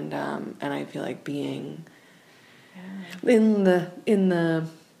 And I feel like being in the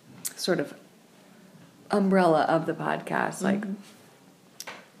sort of umbrella of the podcast, like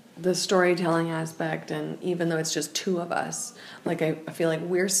the storytelling aspect, and even though it's just two of us, like I feel like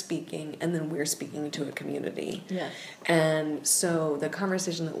we're speaking and then we're speaking to a community. Yes. And so the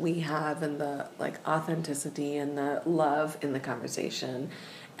conversation that we have and the like authenticity and the love in the conversation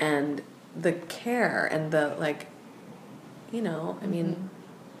and the care and the like,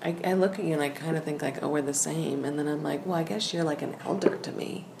 I look at you and I kind of think like, oh, we're the same. And then I'm like, well, I guess you're like an elder to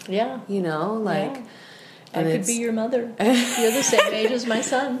me. Yeah. Like... I could be your mother. You're the same age as my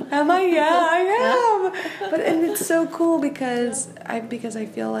son. Am I? Yeah, I am. And it's so cool because I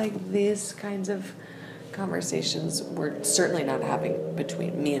feel like these kinds of conversations were certainly not happening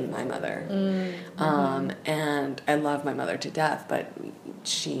between me and my mother. And I love my mother to death, but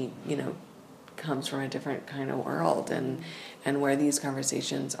she, comes from a different kind of world, and where these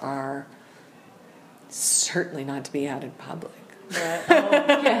conversations are certainly not to be had in public. Right. Oh,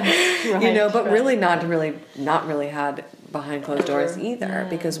 yes. Right. But really not really had behind closed doors either,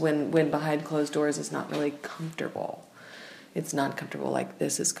 because when behind closed doors is not really comfortable, it's not comfortable like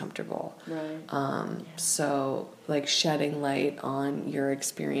this is comfortable. Right. So like shedding light on your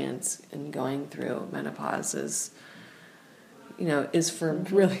experience and going through menopause is for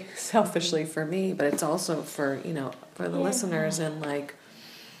really selfishly for me, but it's also for for the listeners, and like.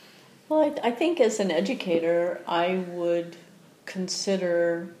 Well, I think as an educator, I would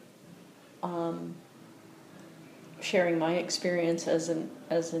consider sharing my experience as an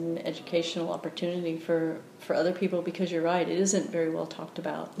educational opportunity for other people, because you're right, it isn't very well talked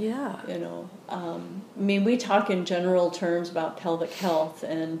about. Yeah. We talk in general terms about pelvic health,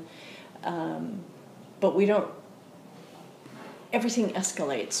 and but we don't. Everything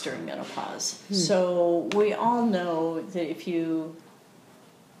escalates during menopause, so we all know that if you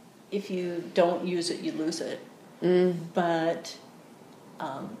don't use it, you lose it. But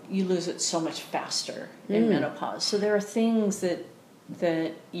you lose it so much faster in menopause. So there are things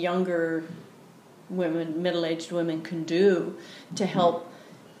that younger women, middle-aged women, can do to help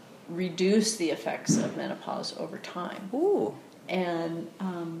reduce the effects of menopause over time. Ooh.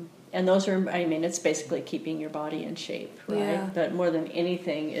 And those are, it's basically keeping your body in shape, right? Yeah. But more than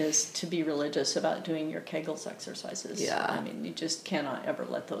anything is to be religious about doing your Kegels exercises. Yeah. You just cannot ever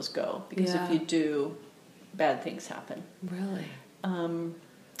let those go, because if you do, bad things happen. Really?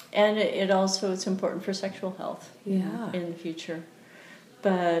 And it also, it's important for sexual health in the future.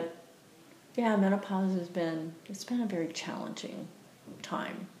 But menopause it's been a very challenging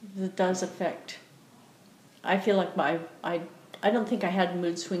time. It does affect, I feel like I don't think I had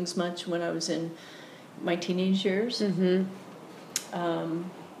mood swings much when I was in my teenage years. But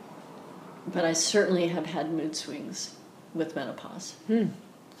I certainly have had mood swings with menopause.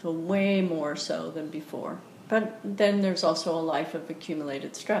 So way more so than before. But then there's also a life of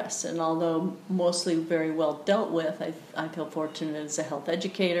accumulated stress. And although mostly very well dealt with, I feel fortunate as a health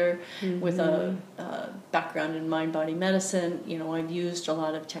educator with a background in mind-body medicine. I've used a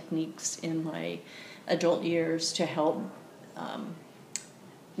lot of techniques in my adult years to help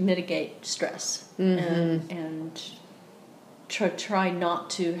mitigate stress and try not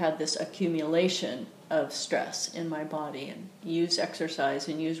to have this accumulation of stress in my body, and use exercise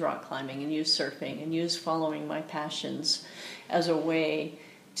and use rock climbing and use surfing and use following my passions as a way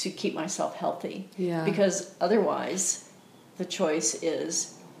to keep myself healthy. Yeah. Because otherwise the choice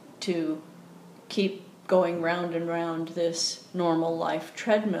is to keep going round and round this normal life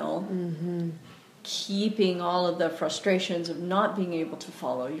treadmill, keeping all of the frustrations of not being able to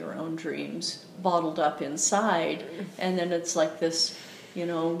follow your own dreams bottled up inside, and then it's like this,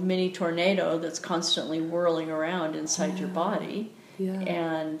 mini tornado that's constantly whirling around inside your body,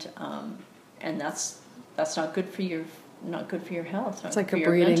 and that's not good for your health. It's like a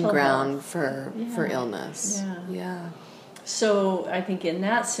breeding ground for illness. Yeah. So I think in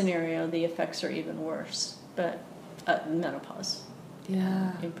that scenario the effects are even worse, but menopause,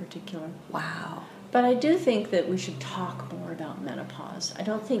 in particular. Wow. But I do think that we should talk more about menopause. I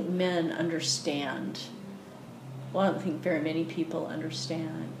don't think men understand. Well, I don't think very many people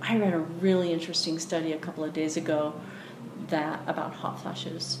understand. I read a really interesting study a couple of days ago about hot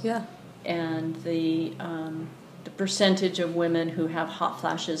flashes. Yeah. And the percentage of women who have hot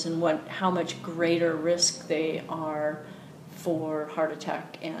flashes and how much greater risk they are for heart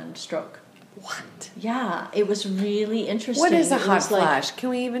attack and stroke. What? Yeah, it was really interesting. What is a hot flash? Can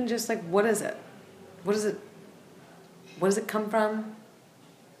we even just what is it? What is it? What does it come from?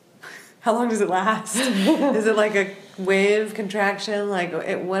 How long does it last? Is it like a wave contraction? What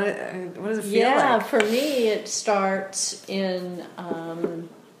does it feel like? Yeah, for me it starts in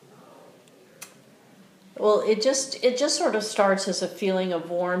it just sort of starts as a feeling of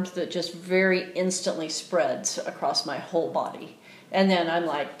warmth that just very instantly spreads across my whole body. And then I'm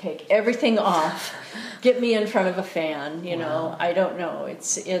like, take everything off, get me in front of a fan, Wow. I don't know.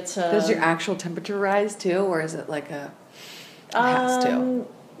 It's Does your actual temperature rise too, or is it like it has to?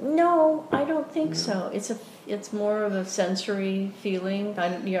 No, I don't think so. It's more of a sensory feeling.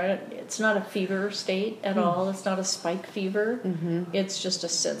 It's not a fever state at all. It's not a spike fever. It's just a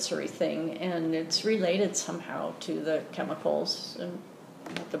sensory thing, and it's related somehow to the chemicals and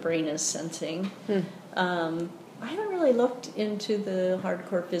what the brain is sensing. I haven't really looked into the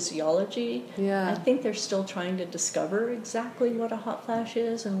hardcore physiology. Yeah. I think they're still trying to discover exactly what a hot flash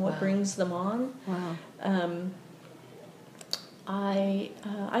is and what brings them on. Wow. I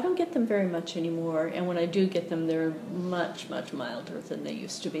don't get them very much anymore, and when I do get them, they're much, much milder than they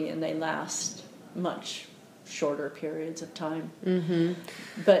used to be, and they last much shorter periods of time.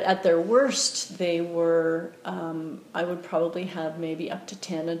 But at their worst, they were, I would probably have maybe up to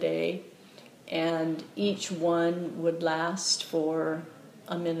 10 a day, and each one would last for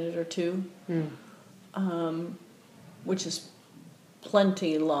a minute or two, which is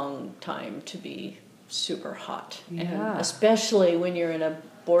plenty long time to be super hot. Yeah. And especially when you're in a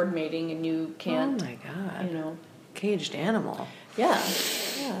board meeting and you can't, Oh my God. Caged animal. Yeah.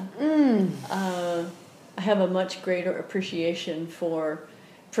 I have a much greater appreciation for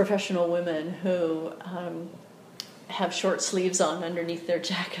professional women who have short sleeves on underneath their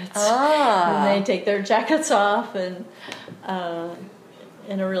jackets. And they take their jackets off and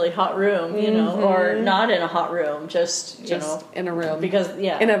in a really hot room, or not in a hot room, just in a room. Because,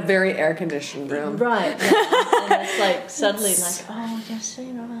 in a very air-conditioned room. Right. Yeah. And it's like suddenly just,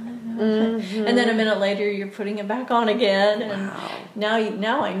 and then a minute later you're putting it back on again. And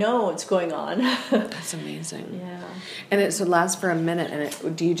now I know what's going on. That's amazing. Yeah. And it lasts for a minute,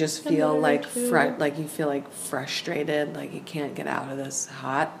 and do you just feel like you feel like frustrated, like you can't get out of this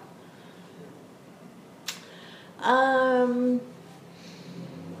hot?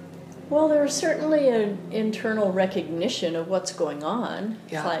 Well, there's certainly an internal recognition of what's going on.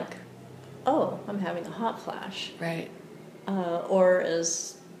 Yeah. It's like, oh, I'm having a hot flash. Right. Or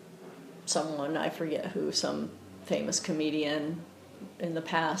as someone, I forget who, some famous comedian in the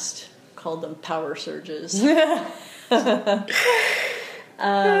past called them power surges. Yeah,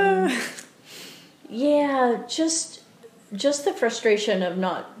 just the frustration of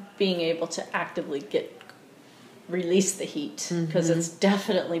not being able to actively release the heat, because it's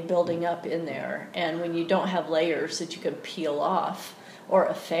definitely building up in there, and when you don't have layers that you can peel off or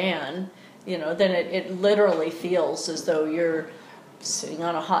a fan, then it literally feels as though you're sitting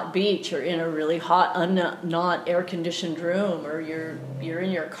on a hot beach or in a really hot not air conditioned room, or you're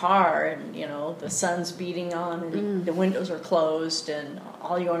in your car and the sun's beating on and the windows are closed and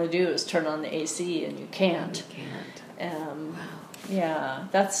all you want to do is turn on the AC and you can't. Wow. Yeah,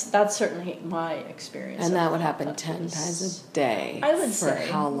 that's certainly my experience. And that would happen 10 times a day. I would say.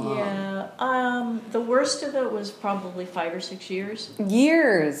 For how long? Yeah. The worst of it was probably 5 or 6 years.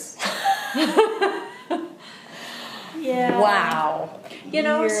 Years. Yeah. Wow. You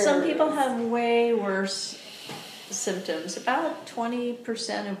know, some Years. people have way worse symptoms. About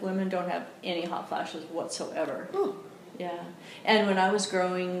 20% of women don't have any hot flashes whatsoever. Oh. Yeah. And when I was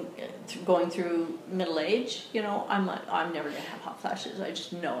going through middle age, you know, I'm never going to have hot flashes. I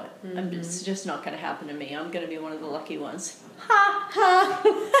just know it. Mm-hmm. It's just not going to happen to me. I'm going to be one of the lucky ones. Ha! Ha!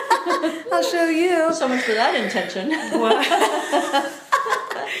 I'll show you. So much for that intention. What?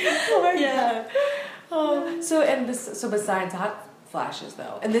 Oh my Yeah. God. Oh. So besides hot flashes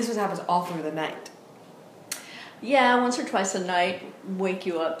though, and this happens all through the night. Yeah, once or twice a night, wake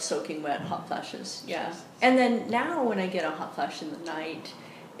you up soaking wet, hot flashes. Yeah. And then now when I get a hot flash in the night,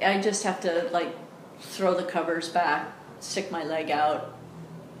 I just have to like throw the covers back, stick my leg out.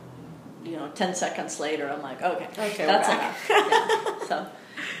 10 seconds later, I'm like, okay, that's enough. Yeah. So,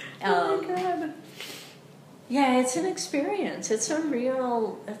 Oh my God. yeah, it's an experience. It's a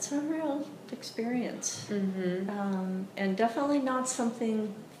real experience. Mm-hmm. And definitely not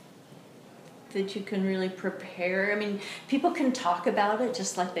something that you can really prepare. I mean, people can talk about it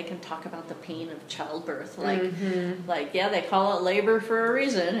just like they can talk about the pain of childbirth. Like, yeah, they call it labor for a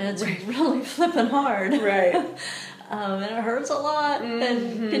reason. It's really flipping hard. Right. And it hurts a lot.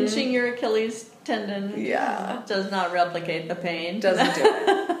 And pinching your Achilles tendon does not replicate the pain. Doesn't do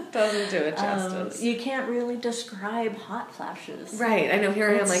it. Doesn't do it justice. You can't really describe hot flashes. Right. I know. Here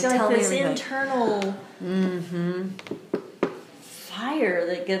I am, like, tell me this everything. internal fire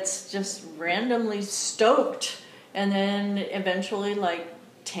that gets just randomly stoked and then eventually like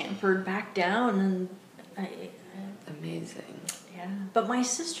tampered back down. And Amazing. yeah, but my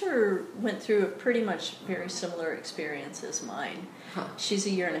sister went through a pretty much very similar experience as mine. Huh. She's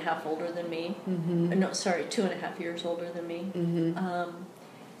 1.5 years older than me. No, sorry, 2.5 years older than me.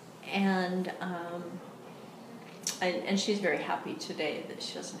 And she's very happy today that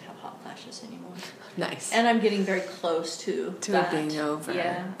she doesn't have hot flashes anymore. Nice. And I'm getting very close to that. it being over.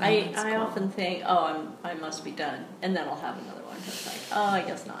 Yeah, Oh, I cool. often think, I must be done, and then I'll have another one. It's like, I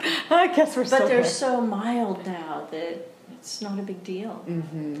guess not. I guess we're But they're so mild now that it's not a big deal.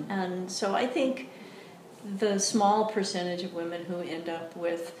 Mm-hmm. And so I think the small percentage of women who end up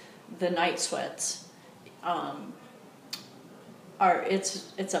with the night sweats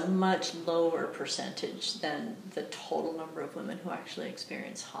it's a much lower percentage than the total number of women who actually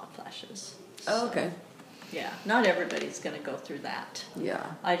experience hot flashes. Oh, okay. Yeah, not everybody's going to go through that. Yeah.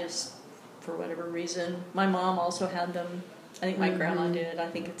 I just, for whatever reason, my mom also had them. I think my grandma did. I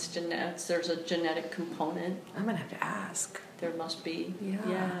think it's genetics. There's a genetic component. I'm going to have to ask. There must be.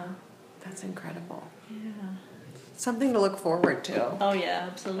 Yeah. That's incredible. Yeah. Something to look forward to. Oh, yeah,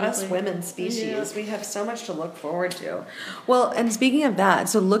 absolutely. Us women species, we have so much to look forward to. Well, and speaking of that,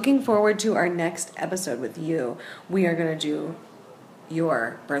 so looking forward to our next episode with you, we are going to do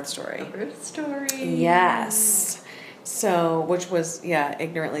your birth story. Birth story. Yes. So, which was,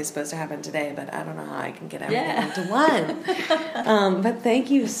 ignorantly supposed to happen today, but I don't know how I can get everything into one. But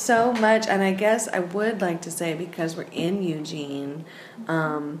thank you so much. And I guess I would like to say, because we're in Eugene,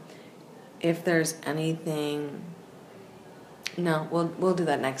 if there's anything... No, we'll do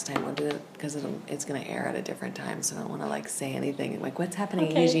that next time. We'll do it because it's going to air at a different time, so I don't want to say anything like what's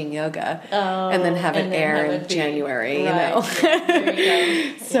happening in Eugene Yoga, and then have it air in January. Right. There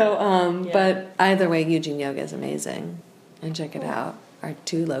you go. So, but either way, Eugene Yoga is amazing, and check it out. Our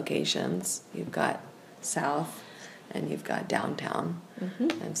 2 locations. You've got South, and you've got downtown,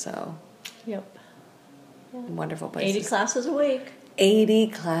 and so wonderful places. 80 classes a week. 80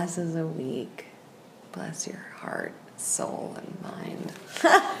 classes a week. Bless your heart, soul, and mind.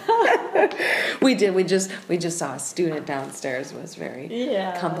 We just saw a student downstairs. It was very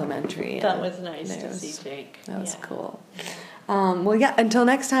complimentary. That was nice to see Jake. That was cool. Until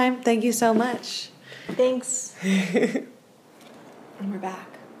next time, thank you so much. Thanks. And we're back.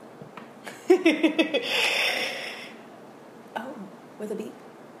 With a beat.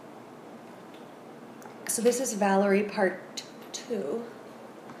 So this is Valerie part 2.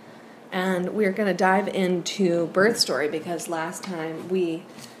 And we're going to dive into birth story because last time we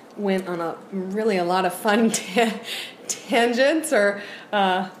went on a lot of fun tangents or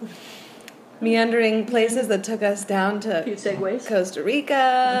meandering places that took us down to segues. Costa Rica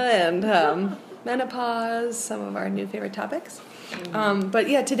and menopause, some of our new favorite topics. But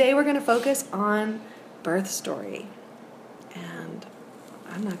today we're going to focus on birth story. And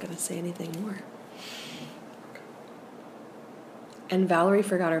I'm not going to say anything more. And Valerie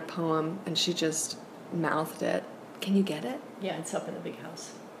forgot her poem, and she just mouthed it. Can you get it? Yeah, it's up in the big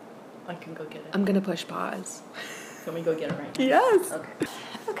house. I can go get it. I'm going to push pause. Can we go get it right now? Yes.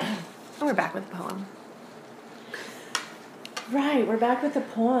 Okay. And we're back with the poem. Right, we're back with the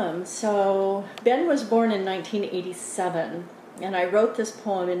poem. So Ben was born in 1987, and I wrote this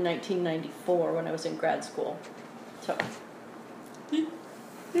poem in 1994 when I was in grad school. So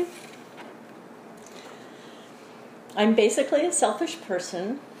I'm basically a selfish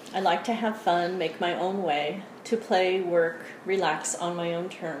person. I like to have fun, make my own way, to play, work, relax on my own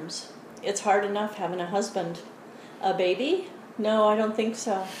terms. It's hard enough having a husband. A baby? No, I don't think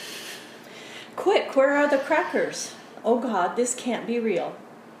so. Quick, where are the crackers? Oh God, this can't be real.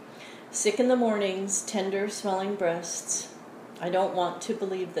 Sick in the mornings, tender swelling breasts. I don't want to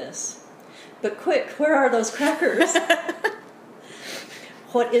believe this. But quick, where are those crackers?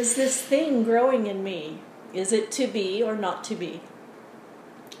 What is this thing growing in me? Is it to be or not to be?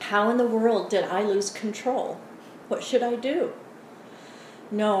 How in the world did I lose control? What should I do?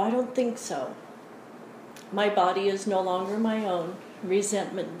 No, I don't think so. My body is no longer my own.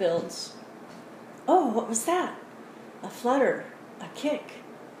 Resentment builds. Oh, what was that? A flutter, a kick.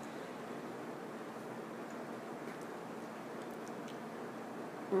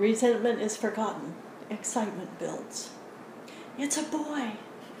 Resentment is forgotten. Excitement builds. It's a boy.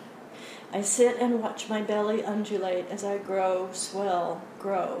 I sit and watch my belly undulate as I grow, swell,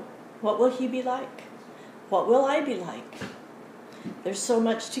 grow. What will he be like? What will I be like? There's so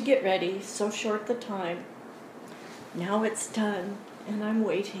much to get ready, so short the time. Now it's done, and I'm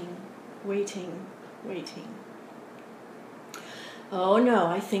waiting, waiting, waiting. Oh no,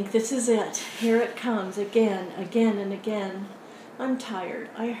 I think this is it. Here it comes again, again and again. I'm tired.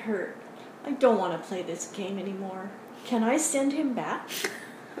 I hurt. I don't want to play this game anymore. Can I send him back?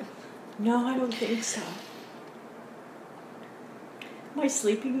 No, I don't think so. My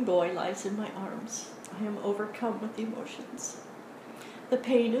sleeping boy lies in my arms. I am overcome with emotions. The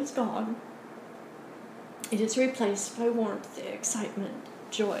pain is gone. It is replaced by warmth, excitement,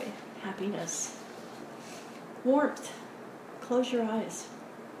 joy, happiness. Warmth. Close your eyes.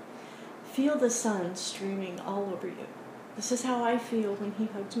 Feel the sun streaming all over you. This is how I feel when he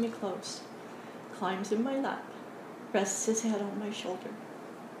hugs me close, climbs in my lap, rests his head on my shoulder.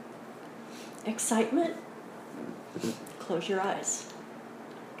 Excitement? Close your eyes.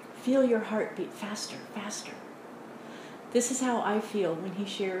 Feel your heart beat faster, faster. This is how I feel when he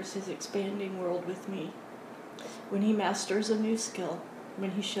shares his expanding world with me, when he masters a new skill,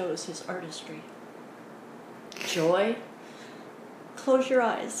 when he shows his artistry. Joy? Close your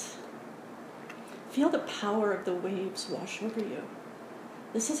eyes. Feel the power of the waves wash over you.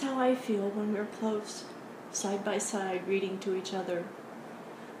 This is how I feel when we're close, side by side, reading to each other,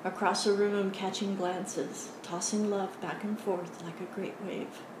 across a room catching glances, tossing love back and forth like a great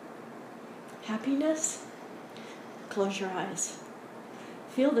wave. Happiness? Close your eyes.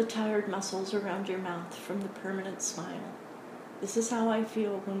 Feel the tired muscles around your mouth from the permanent smile. This is how I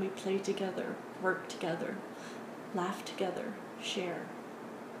feel when we play together, work together, laugh together, share.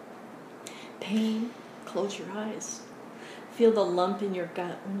 Pain? Close your eyes. Feel the lump in your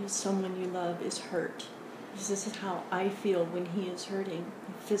gut when someone you love is hurt. This is how I feel when he is hurting,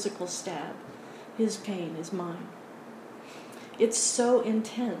 a physical stab. His pain is mine. It's so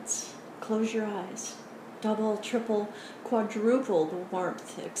intense. Close your eyes. Double, triple, quadruple the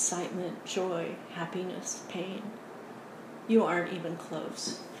warmth, excitement, joy, happiness, pain. You aren't even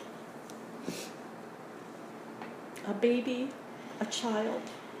close. A baby, a child,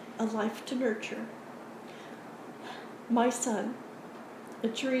 a life to nurture. My son, a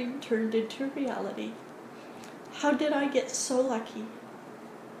dream turned into reality. How did I get so lucky?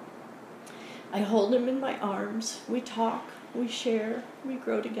 I hold him in my arms. We talk, we share, we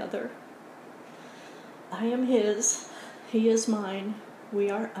grow together. I am his, he is mine,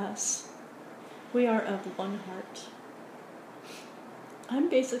 we are us. We are of one heart. I'm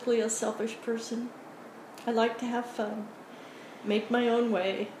basically a selfish person. I like to have fun, make my own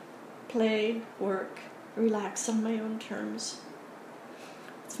way, play, work, relax on my own terms.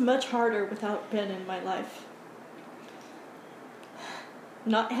 It's much harder without Ben in my life.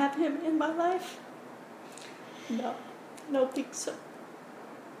 Not have him in my life? No, I don't think so.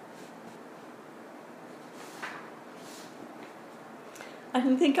 I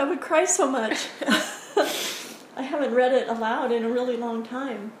didn't think I would cry so much. I haven't read it aloud in a really long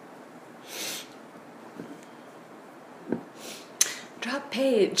time. Drop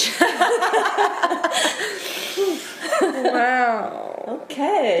page. Wow.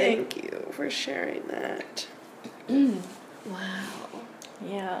 Okay. Thank you for sharing that. Wow.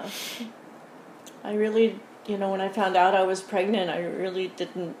 Yeah. I really, when I found out I was pregnant, I really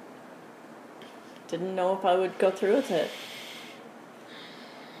didn't know if I would go through with it.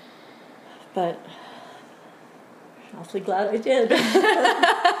 But awfully glad I did.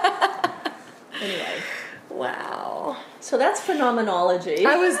 Anyway. Wow. Oh, so that's phenomenology.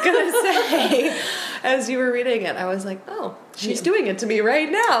 I was going to say, as you were reading it, I was like, oh, she's doing it to me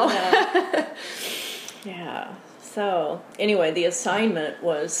right now. Yeah. Yeah. So, anyway, the assignment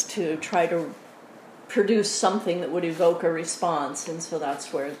was to try to produce something that would evoke a response, and so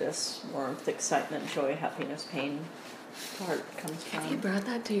that's where this warmth, excitement, joy, happiness, pain part comes from. Have you brought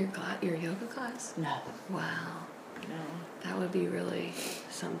that to your yoga class? No. Wow. No. That would be really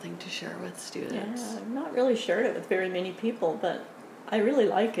something to share with students. Yeah, I've not really shared it with very many people, but I really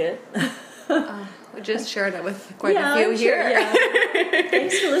like it. We just shared it with quite a few here. Yeah.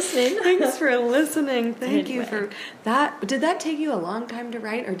 Thanks for listening. Thanks for listening. Thank you Anyway. for that. Did that take you a long time to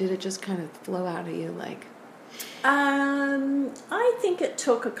write, or did it just kind of flow out of you like? I think it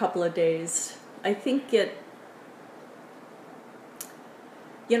took a couple of days. I think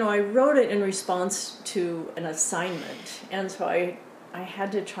I wrote it in response to an assignment, and so I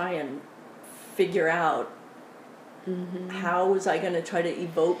had to try and figure out how was I going to try to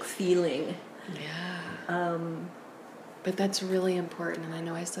evoke feeling. Yeah. But that's really important, and I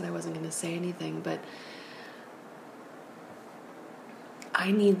know I said I wasn't going to say anything, but I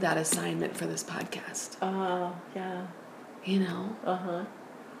need that assignment for this podcast. Yeah. You know? Uh-huh.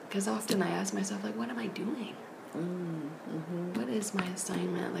 Because often I ask myself, like, what am I doing? Mm-hmm. What is my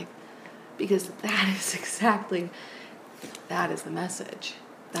assignment? Like, because that is the message.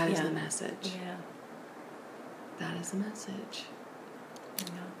 That is the message. Yeah. That is the message.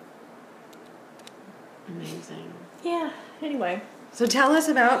 Yeah. Amazing. Yeah. Anyway. So tell us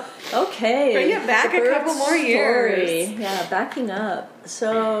about... Okay. Bring it back the a birth couple more years. story. Yeah, backing up.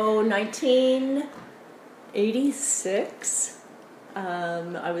 So, 1986,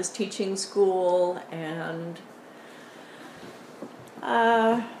 I was teaching school, and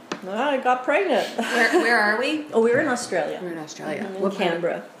I got pregnant. Where are we? Oh, we were in Australia. We're in Australia. In What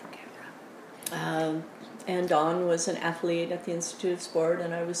Canberra. Canberra. And Dawn was an athlete at the Institute of Sport,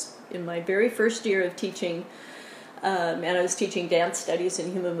 and I was in my very first year of teaching, and I was teaching dance studies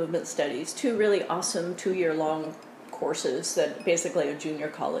and human movement studies, 2 really awesome 2-year-long courses that basically a junior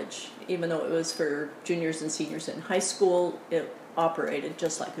college, even though it was for juniors and seniors in high school, it operated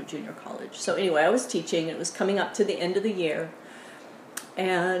just like a junior college. So anyway, I was teaching, it was coming up to the end of the year,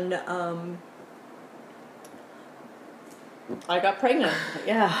 and I got pregnant.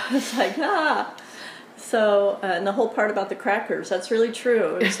 Yeah, it's like, So, and the whole part about the crackers, that's really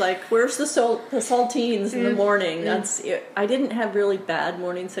true. It's like, where's the saltines in the morning? That's it. I didn't have really bad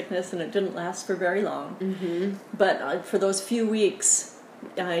morning sickness, and it didn't last for very long. Mm-hmm. But for those few weeks,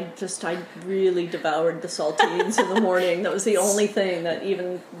 I really devoured the saltines in the morning. That was the only thing that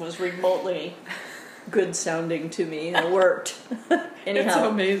even was remotely good sounding to me, and it worked. Anyhow. It's so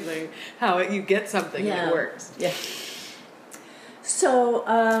amazing how you get something and it works. Yeah. So,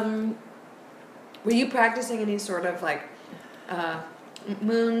 were you practicing any sort of like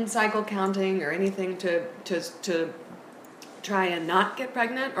moon cycle counting or anything to try and not get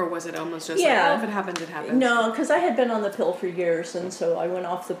pregnant, or was it almost just like, oh, if it happens, it happens? No, because I had been on the pill for years, and so I went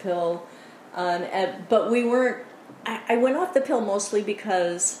off the pill. But we weren't. I went off the pill mostly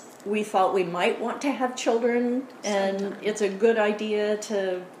because we thought we might want to have children, and it's a good idea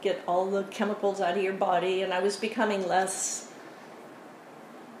to get all the chemicals out of your body. And I was becoming less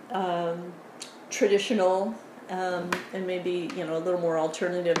traditional, and maybe a little more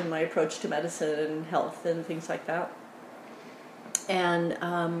alternative in my approach to medicine and health and things like that. And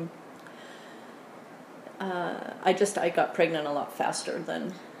I got pregnant a lot faster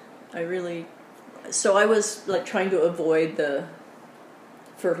than I really. So I was like trying to avoid the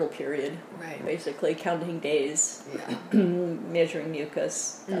fertile period, right? Basically, counting days, measuring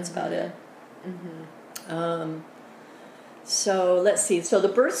mucus. That's about it. Mm-hmm. So let's see. So the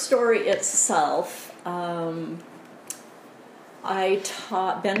birth story itself, I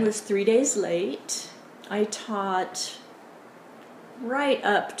taught. Ben was 3 days late. I taught right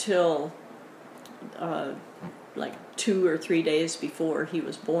up till like 2 or 3 days before he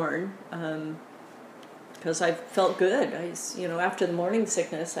was born, because I felt good. After the morning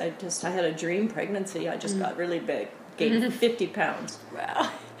sickness, I had a dream pregnancy. I just got really big, gained 50 pounds.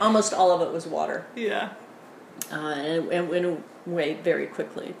 Wow. Almost all of it was water. Yeah. And it went away very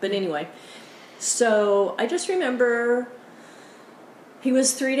quickly. But anyway, so I just remember he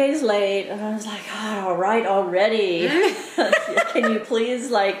was 3 days late, and I was like, all right, already. Can you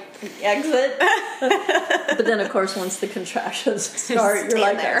please, exit? But then, of course, once the contractions start, you're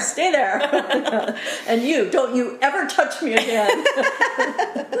like, there. Stay there. And don't you ever touch me again.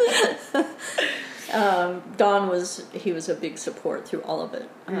 Don was a big support through all of it.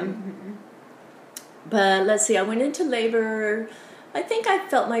 But let's see, I went into labor I think I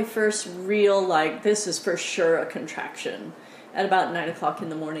felt my first real, like, this is for sure a contraction at about 9 o'clock in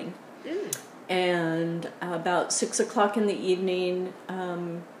the morning. And about 6 o'clock in the evening,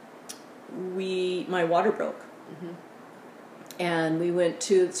 my water broke. And we went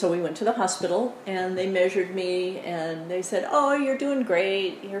to the hospital, and they measured me, and they said, oh, you're doing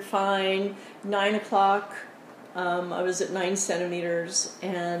great, you're fine. 9 o'clock, I was at 9 centimeters,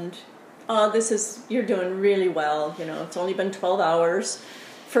 and you're doing really well, it's only been 12 hours,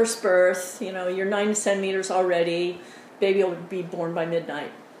 first birth, you're 9 centimeters already, baby will be born by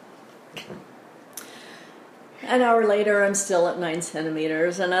midnight. An hour later, I'm still at 9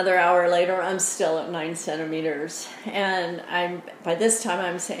 centimeters. Another hour later, I'm still at 9 centimeters. And by this time,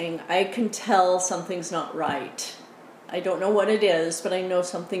 I'm saying, I can tell something's not right. I don't know what it is, but I know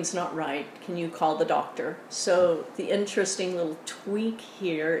something's not right. Can you call the doctor? So the interesting little tweak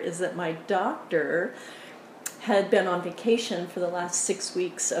here is that my doctor had been on vacation for the last 6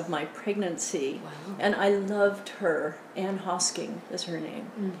 weeks of my pregnancy. Wow. And I loved her. Ann Hosking is her name.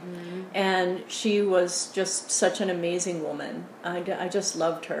 And she was just such an amazing woman. I just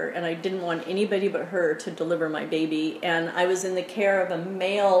loved her, and I didn't want anybody but her to deliver my baby. And I was in the care of a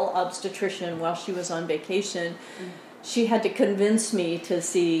male obstetrician while she was on vacation. She had to convince me to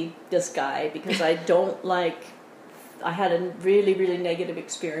see this guy because I had a really, really negative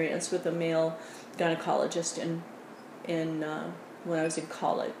experience with a male gynecologist when I was in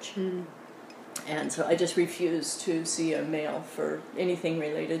college. And so I just refused to see a male for anything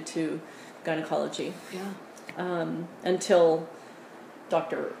related to gynecology. Until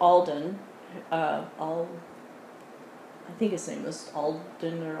Dr. Alden, I think his name was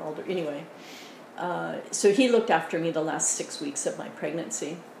Alden or Alder, anyway. So he looked after me the last 6 weeks of my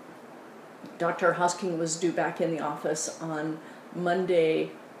pregnancy. Dr. Hosking was due back in the office on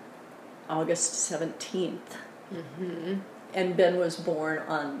Monday, August 17th. And Ben was born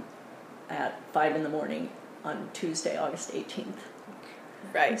at 5 in the morning on Tuesday, August 18th.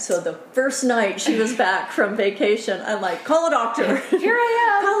 Right. So the first night she was back from vacation, I'm like, call a doctor. Here I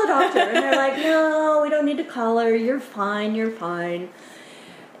am. Call a doctor. And they're like, no, we don't need to call her. You're fine.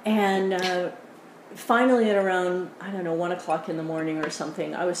 And finally at around, 1 o'clock in the morning or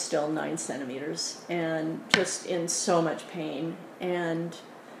something, I was still 9 centimeters and just in so much pain. And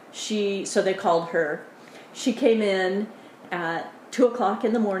so they called her. She came in at 2 o'clock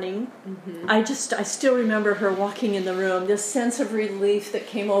in the morning. I still remember her walking in the room, this sense of relief that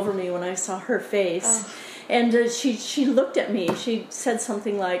came over me when I saw her face. And she looked at me. She said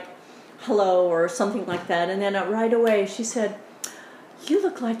something like, hello, or something like that. And then right away she said, you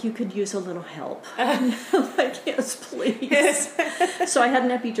look like you could use a little help. I'm like, yes, please. So I had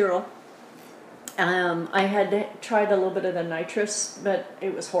an epidural. I had tried a little bit of the nitrous, but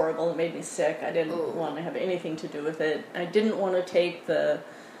it was horrible. It made me sick. I didn't want to have anything to do with it. I didn't want to take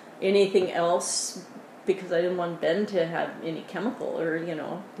anything else because I didn't want Ben to have any chemical or,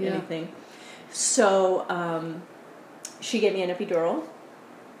 anything. So she gave me an epidural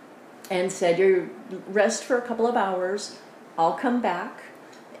and said, you rest for a couple of hours. I'll come back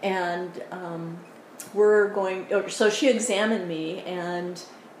and so she examined me and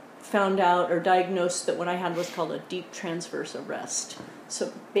found out or diagnosed that what I had was called a deep transverse arrest.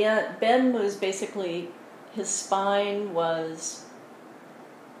 So Ben was basically, his spine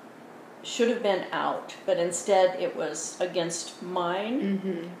should have been out, but instead it was against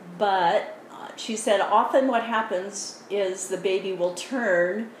mine. But she said often what happens is the baby will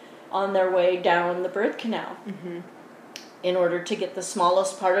turn on their way down the birth canal in order to get the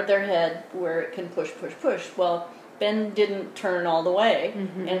smallest part of their head where it can push. Well, Ben didn't turn all the way,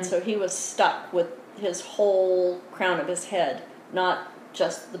 and so he was stuck with his whole crown of his head, not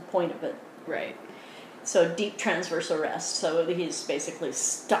just the point of it. Right. So deep transverse arrest, so he's basically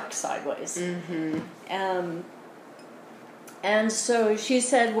stuck sideways. And so she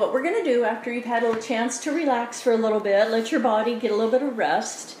said, what we're going to do after you've had a chance to relax for a little bit, let your body get a little bit of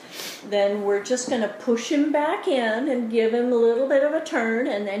rest, then we're just going to push him back in and give him a little bit of a turn,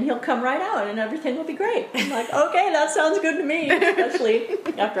 and then he'll come right out and everything will be great. I'm like, okay, that sounds good to me, especially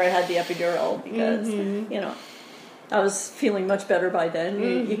after I had the epidural, because, I was feeling much better by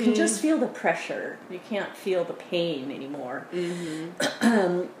then. You can just feel the pressure. You can't feel the pain anymore.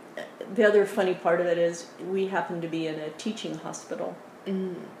 The other funny part of it is we happen to be in a teaching hospital.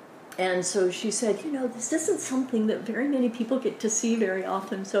 And so she said, this isn't something that very many people get to see very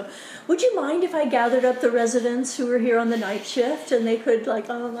often. So would you mind if I gathered up the residents who were here on the night shift and they could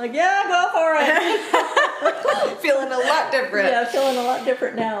I'm like, yeah, go for it. Feeling a lot different. Yeah, feeling a lot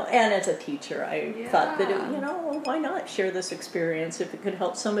different now. And as a teacher, I thought that, why not share this experience if it could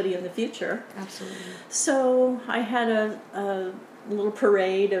help somebody in the future? Absolutely. So I had little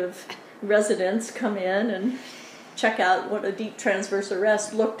parade of residents come in and check out what a deep transverse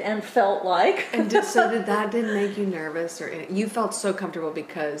arrest looked and felt like. And did that didn't make you nervous, or you felt so comfortable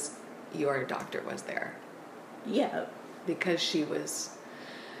because your doctor was there? Yeah. Because she's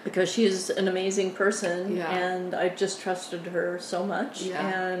an amazing person, yeah. and I just trusted her so much.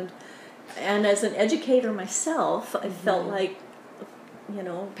 Yeah. And as an educator myself, I felt like,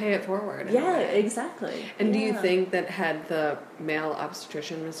 pay it forward. Yeah, exactly. And do you think that had the male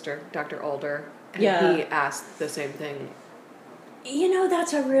obstetrician, Dr. Older, and he asked the same thing?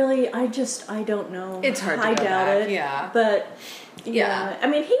 That's I don't know. It's hard to I go doubt back, it. yeah. But, yeah. I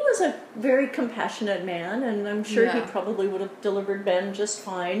mean, he was a very compassionate man, and I'm sure he Yeah. probably would have delivered Ben just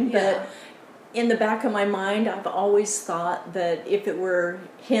fine. Yeah. But in the back of my mind, I've always thought that if it were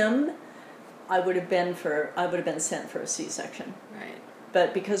him, I would have been sent for a C-section. Right.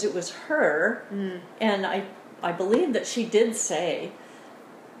 But because it was her, and I believe that she did say,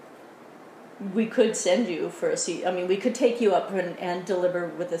 we could send you for a C. I mean, we could take you up and deliver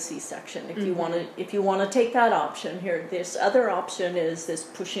with a C-section if you want to. If you want to take that option here, this other option is this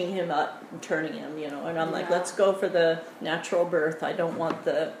pushing him up and turning him. And I'm like, let's go for the natural birth. I don't want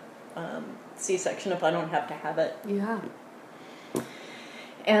the C-section if I don't have to have it. Yeah.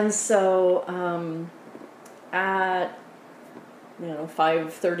 And so at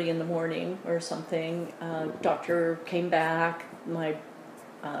 5:30 in the morning or something, doctor came back. My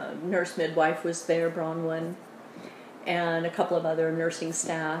nurse midwife was there, Bronwyn, and a couple of other nursing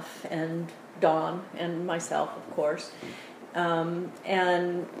staff, and Dawn, and myself, of course.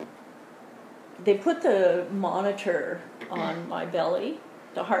 And they put the monitor on my belly,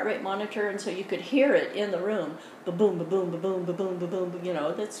 the heart rate monitor, and so you could hear it in the room. Ba-boom, ba-boom, ba-boom, ba-boom,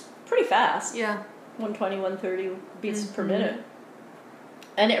 ba-boom. That's pretty fast. Yeah. 120, 130 beats per minute.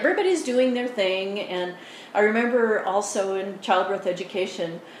 And everybody's doing their thing. And I remember also in childbirth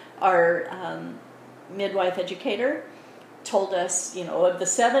education, our midwife educator told us, of the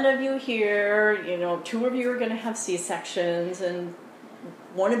 7 of you here, 2 of you are going to have C-sections, and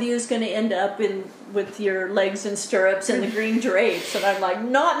one of you is going to end up with your legs in stirrups and the green drapes. And I'm like,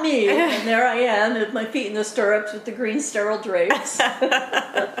 not me. And there I am with my feet in the stirrups with the green sterile drapes.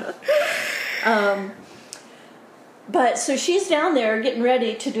 But so she's down there getting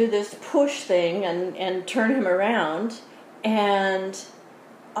ready to do this push thing and turn him around, and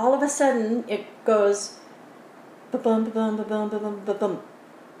all of a sudden it goes ba-bum, ba-bum, ba-bum, ba-bum, ba-bum,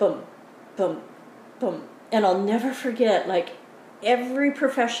 boom, boom, boom. And I'll never forget, like, every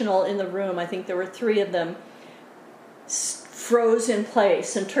professional in the room, I think there were 3 of them, froze in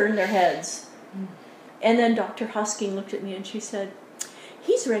place and turned their heads. And then Dr. Hosking looked at me and she said,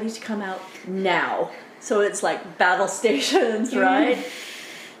 he's ready to come out now. So it's like battle stations, right?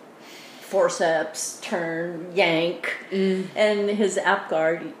 Forceps, turn, yank. And his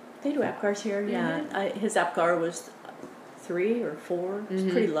APGAR, they do APGARs here? Yeah. His APGAR was 3 or 4. It was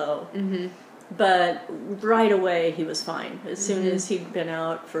pretty low. But right away he was fine. As soon as he'd been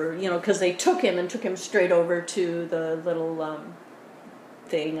out for, because they took him straight over to the little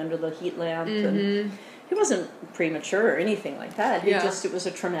thing under the heat lamp. And he wasn't premature or anything like that. It was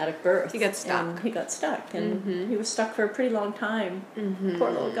a traumatic birth. He got stuck. And he was stuck for a pretty long time. Poor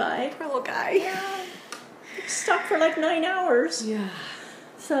little guy. Poor little guy. Yeah. He was stuck for like 9 hours. Yeah.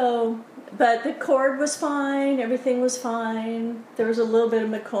 So, but the cord was fine. Everything was fine. There was a little bit of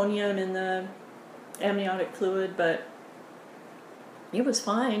meconium in the amniotic fluid, but it was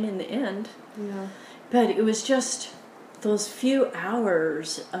fine in the end. Yeah. But it was just those few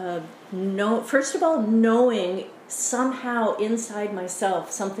hours of first of all, knowing somehow inside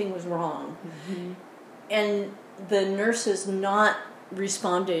myself something was wrong. And the nurses not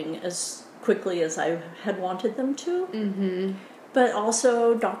responding as quickly as I had wanted them to. But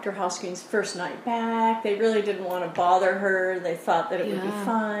also Dr. Hosking's first night back, they really didn't want to bother her. They thought that it would be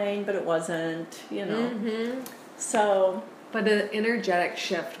fine, but it wasn't, So. But an energetic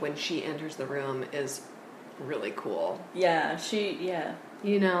shift when she enters the room is really cool. Yeah,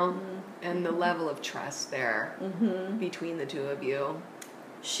 and the level of trust there between the 2 of you.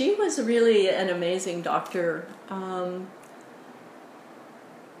 She was really an amazing doctor.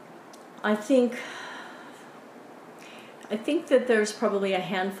 I think that there's probably a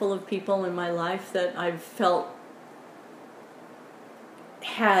handful of people in my life that I've felt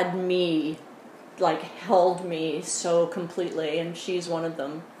had me, like held me so completely, and she's one of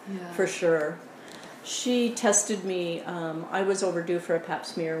them, for sure. She tested me. I was overdue for a pap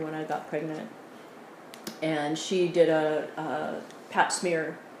smear when I got pregnant, and she did a pap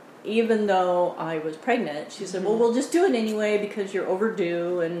smear. Even though I was pregnant, she said, well, we'll just do it anyway because you're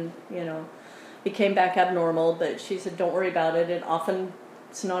overdue, and, It came back abnormal, but she said, don't worry about it.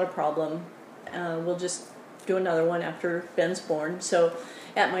 It's not a problem. We'll just do another one after Ben's born. So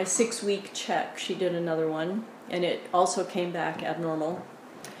at my 6-week check, she did another one, and it also came back abnormal.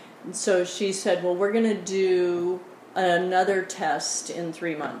 And so she said, well, we're going to do another test in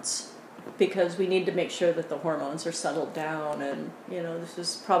 3 months because we need to make sure that the hormones are settled down, and, this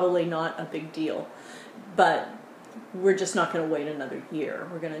is probably not a big deal. But we're just not going to wait another year.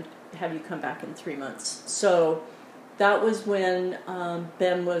 We're going to have you come back in 3 months. So that was when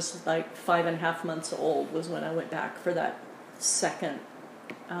Ben was like 5.5 months old, was when I went back for that second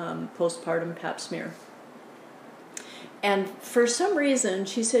postpartum pap smear. And for some reason,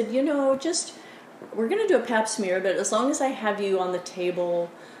 she said, we're going to do a pap smear, but as long as I have you on the table,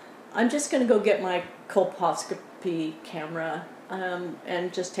 I'm just going to go get my colposcopy camera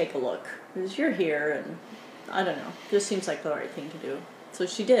and just take a look. Because you're here, and I don't know, this seems like the right thing to do. So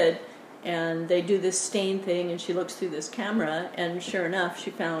she did, and they do this stain thing, and she looks through this camera, and sure enough,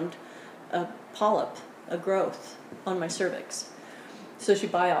 she found a polyp, a growth on my cervix. So she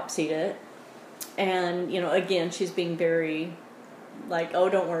biopsied it. And, again, she's being very like, oh,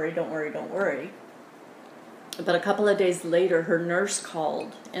 don't worry, don't worry, don't worry. But a couple of days later, her nurse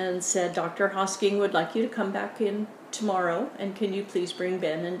called and said, Dr. Hosking would like you to come back in tomorrow, and can you please bring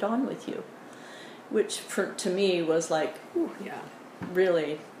Ben and Dawn with you? Which, to me, was like,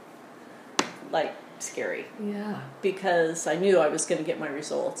 really, like, scary. Yeah. Because I knew I was going to get my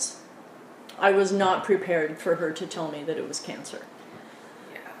results. I was not prepared for her to tell me that it was cancer.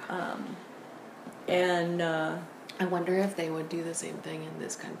 Yeah. I wonder if they would do the same thing in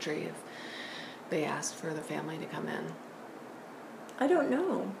this country if they asked for the family to come in. I don't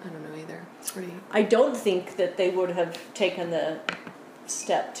know. I don't know either. It's pretty... I don't think that they would have taken the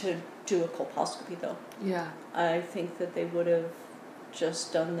step to do a colposcopy, though. Yeah. I think that they would have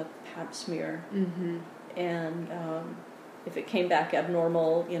just done the pap smear. Mm-hmm. And if it came back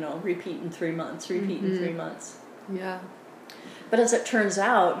abnormal, repeat in 3 months, repeat in 3 months. Yeah. But as it turns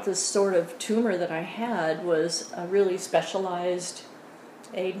out, the sort of tumor that I had was a really specialized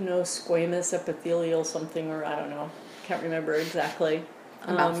adenosquamous epithelial something, or I don't know, can't remember exactly.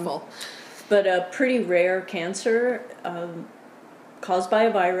 A mouthful. But a pretty rare cancer caused by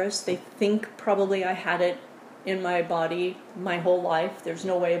a virus. They think probably I had it in my body my whole life. There's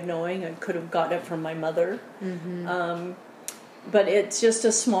no way of knowing. I could have gotten it from my mother. Mm-hmm. But it's just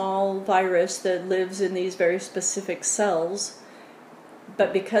a small virus that lives in these very specific cells.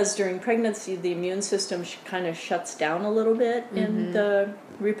 But because during pregnancy the immune system kind of shuts down a little bit in the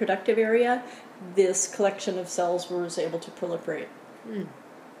reproductive area, this collection of cells was able to proliferate.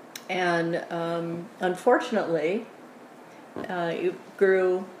 And unfortunately, it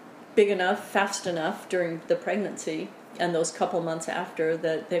grew big enough, fast enough during the pregnancy and those couple months after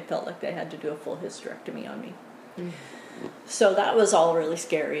that they felt like they had to do a full hysterectomy on me. So that was all really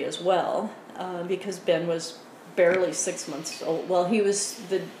scary as well, because Ben was barely 6 months old. Well, he was,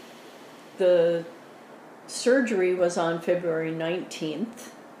 the surgery was on February 19th.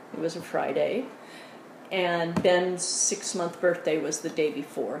 It was a Friday. And Ben's 6-month birthday was the day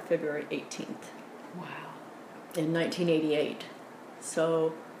before, February 18th. Wow. In 1988.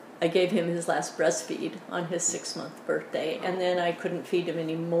 So I gave him his last breastfeed on his 6-month birthday, and then I couldn't feed him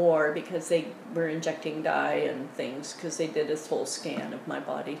anymore because they were injecting dye and things, because they did a full scan of my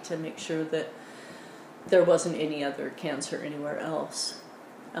body to make sure that there wasn't any other cancer anywhere else.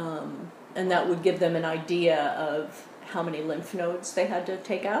 And that would give them an idea of how many lymph nodes they had to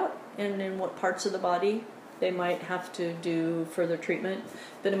take out and in what parts of the body they might have to do further treatment.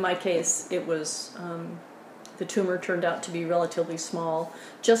 But in my case, it was, the tumor turned out to be relatively small,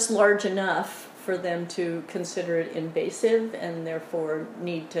 just large enough for them to consider it invasive and therefore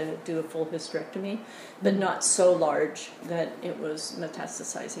need to do a full hysterectomy, but not so large that it was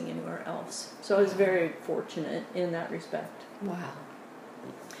metastasizing anywhere else. So I was very fortunate in that respect. Wow.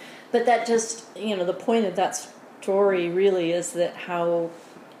 But that just, the point of that story really is that how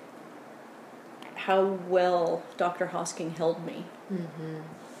well Dr. Hosking held me.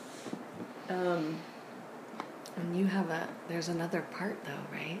 And you have there's another part though,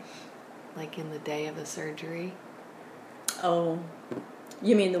 right? Like in the day of the surgery? Oh,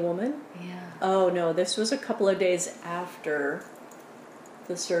 you mean the woman? Yeah. Oh, no, this was a couple of days after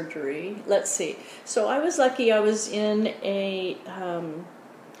the surgery. Let's see. So I was lucky. I was in a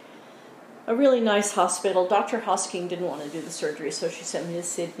really nice hospital. Dr. Hosking didn't want to do the surgery, so she sent me to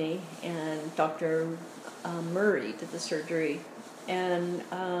Sydney, and Dr. Murray did the surgery. And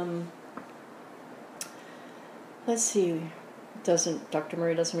let's see, Dr.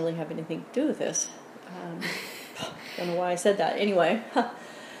 Murray doesn't really have anything to do with this. Don't know why I said that. Anyway,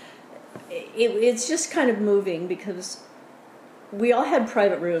 it's just kind of moving because we all had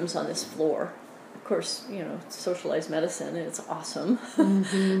private rooms on this floor. Of course, socialized medicine, and it's awesome.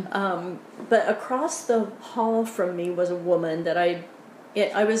 But across the hall from me was a woman that I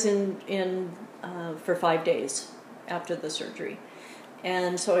was in for 5 days after the surgery.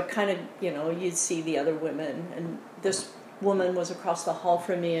 And so it kind of, you'd see the other women, and this woman was across the hall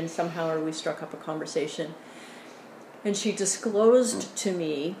from me, and somehow we struck up a conversation. And she disclosed to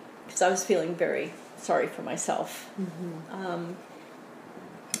me, because I was feeling very sorry for myself,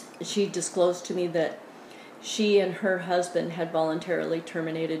 she disclosed to me that she and her husband had voluntarily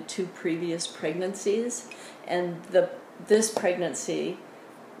terminated 2 previous pregnancies, and this pregnancy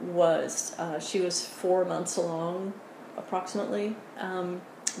was, she was 4 months along, approximately,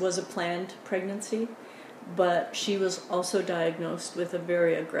 was a planned pregnancy, but she was also diagnosed with a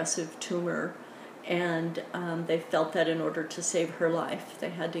very aggressive tumor, and they felt that in order to save her life, they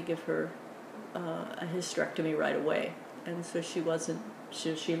had to give her a hysterectomy right away, and so she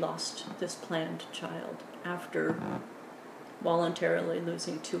lost this planned child after voluntarily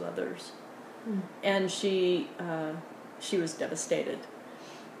losing 2 others, and she was devastated,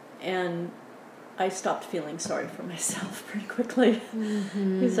 and I stopped feeling sorry for myself pretty quickly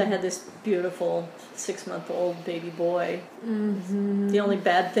because I had this beautiful 6-month-old baby boy. The only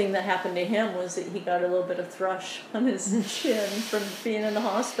bad thing that happened to him was that he got a little bit of thrush on his chin from being in the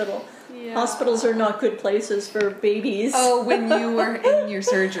hospital. Yeah. Hospitals are not good places for babies. Oh, when you were in your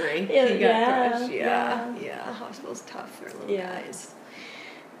surgery, he got thrush. Yeah. The hospital's tough for little guys.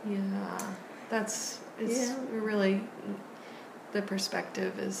 Yeah, it's really, the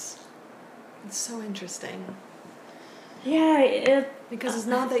perspective is... It's so interesting. Yeah, because it's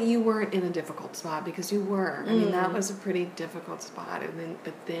not that you weren't in a difficult spot, because you were. I mean, that was a pretty difficult spot,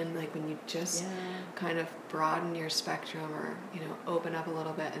 but then like when you just kind of broaden your spectrum, or open up a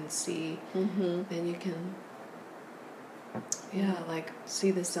little bit and see, then you can, like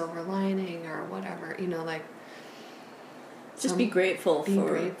see the silver lining or whatever. Like just be grateful. Be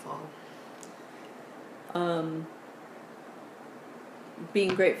grateful.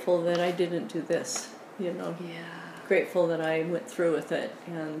 Being grateful that I didn't do this, grateful that I went through with it,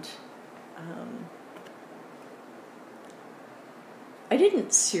 and I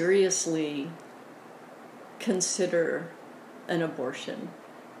didn't seriously consider an abortion.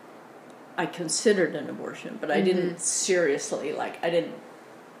 I considered an abortion, but I didn't seriously, I didn't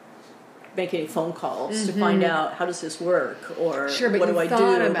make any phone calls to find out how does this work, or what do I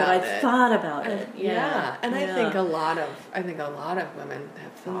do. But I thought about it. Yeah. And I think a lot of women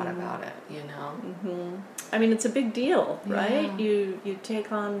have thought about it. I mean, it's a big deal, right? You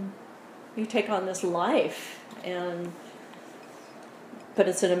take on this life, but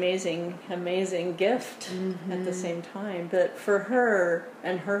it's an amazing gift at the same time. But for her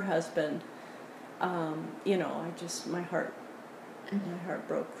and her husband, my heart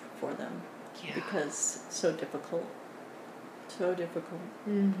broke for them, because so difficult.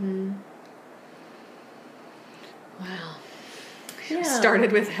 Wow. We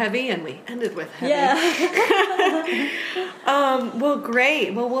started with heavy and we ended with heavy. Well,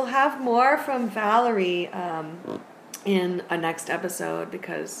 great. Well, we'll have more from Valerie in a next episode,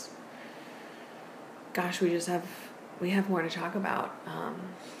 because gosh, we have more to talk about.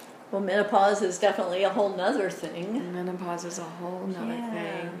 Well, menopause is definitely a whole nother thing. Menopause is a whole nother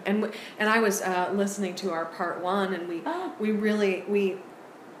thing. And I was listening to our part 1, and we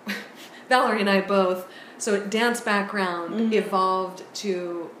Valerie and I both, so dance background evolved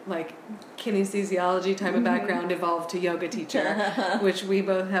to kinesiology type of background evolved to yoga teacher, which we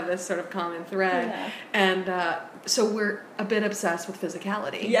both have this sort of common thread. And so we're a bit obsessed with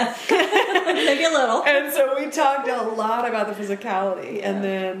physicality. Yeah, maybe a little. And so we talked a lot about the physicality, and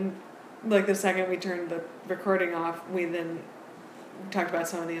then the second we turned the recording off, we then talked about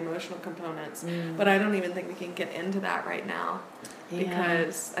some of the emotional components. But I don't even think we can get into that right now,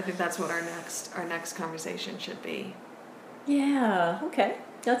 because I think that's what our next conversation should be. Yeah. Okay.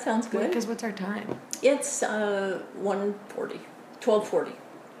 That sounds good. Because what's our time? It's 12:40.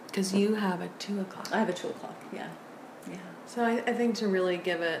 Because you have a 2:00. I have a 2:00. Yeah. So I think to really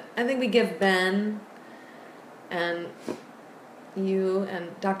give it, I think we give Ben and you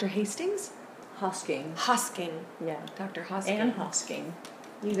and Dr. Hastings? Hosking. Yeah. Dr. Hosking. And Hosking.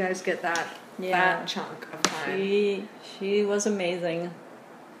 You guys get that chunk of time. She was amazing.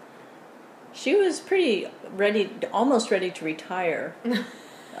 She was almost ready to retire.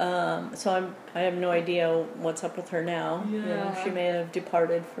 So I have no idea what's up with her now. Yeah. She may have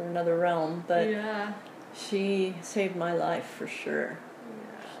departed for another realm, but she saved my life for sure.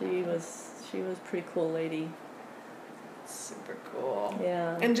 Yeah. She was a pretty cool lady. Super cool.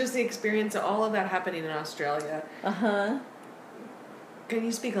 Yeah. And just the experience of all of that happening in Australia. Uh-huh. Can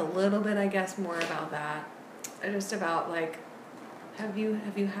you speak a little bit, I guess, more about that? Just about, like, have you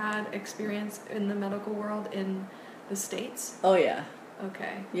had experience in the medical world in the States? Oh, yeah.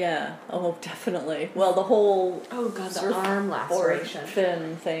 Okay. Yeah. Oh, definitely. Well, the whole... Oh, God, the arm laceration.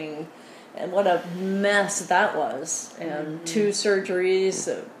 Fin thing. And what a mess that was. And 2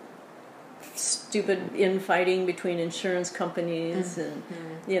 surgeries, stupid infighting between insurance companies, and,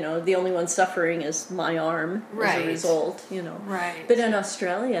 you know, the only one suffering is my arm as a result, you know. Right. But in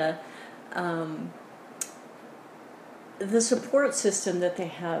Australia, the support system that they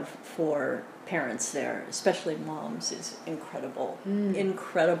have for parents there, especially moms, is incredible.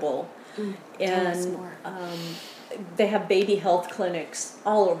 Incredible. Tell us And more. they have baby health clinics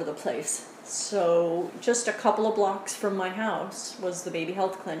all over the place. So just a couple of blocks from my house was the baby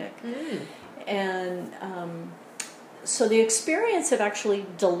health clinic. And so the experience of actually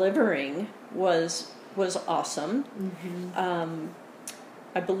delivering was awesome.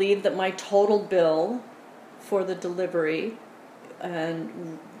 I believe that my total bill for the delivery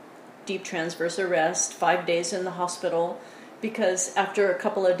and deep transverse arrest, 5 days in the hospital, because after a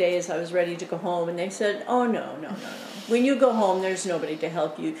couple of days I was ready to go home, and they said, oh, no. When you go home, there's nobody to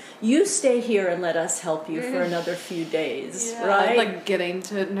help you. You stay here and let us help you for another few days, right? Like getting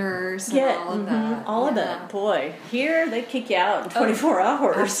to nurse and all of that. All of it. Boy, here they kick you out in 24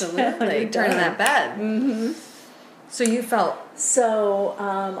 hours. Absolutely. Turn in that bed. So you felt... So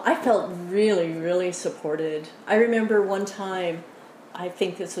I felt really, really supported. I remember one time, I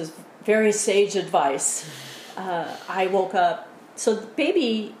think this was very sage advice. I woke up. So the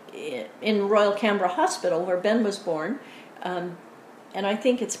baby in Royal Canberra Hospital, where Ben was born, and I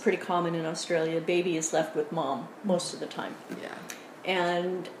think it's pretty common in Australia, baby is left with mom most of the time. Yeah.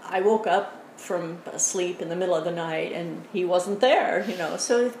 And I woke up from sleep in the middle of the night, and he wasn't there, you know.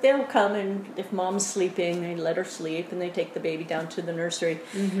 So they'll come, and if mom's sleeping, they let her sleep, and they take the baby down to the nursery.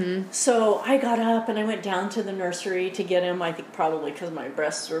 So I got up, and I went down to the nursery to get him, I think probably because my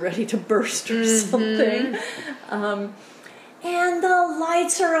breasts were ready to burst or something. And the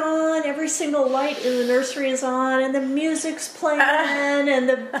lights are on, every single light in the nursery is on, and the music's playing, and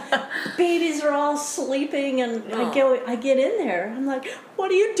the babies are all sleeping, and I get in there. I'm like,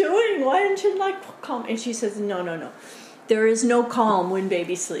 what are you doing? Why didn't you, like, calm? And she says, no. There is no calm when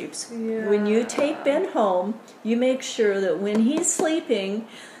baby sleeps. Yeah. When you take Ben home, you make sure that when he's sleeping,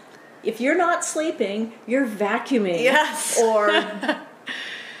 if you're not sleeping, you're vacuuming. Yes. Or...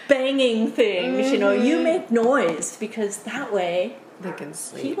 banging things, you know, you make noise, because that way they can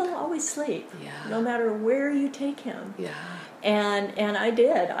sleep. He will always sleep, no matter where you take him. Yeah. And I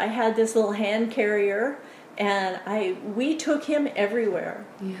did. I had this little hand carrier, and we took him everywhere.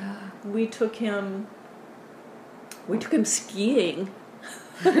 Yeah. We took him skiing.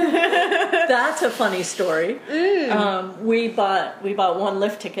 That's a funny story. We bought one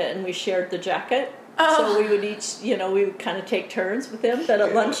lift ticket, and we shared the jacket. So we would each, we would kind of take turns with him. But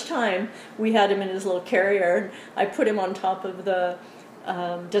at lunchtime, we had him in his little carrier, and I put him on top of the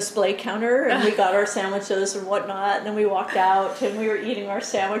display counter, and we got our sandwiches and whatnot. And then we walked out, and we were eating our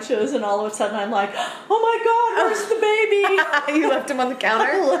sandwiches, and all of a sudden I'm like, oh my God, where's the baby? You left him on the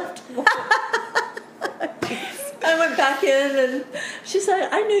counter? I left him I went back in, and she said,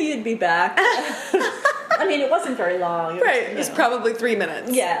 I knew you'd be back. I mean, it wasn't very long. It was probably 3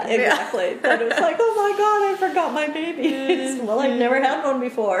 minutes. Yeah, exactly. But it was like, oh my God, I forgot my baby. Well, I've never had one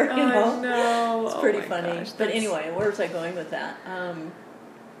before, you know. No. It's pretty funny. Gosh, but anyway, where was I going with that?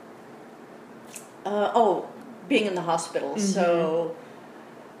 Being in the hospital. So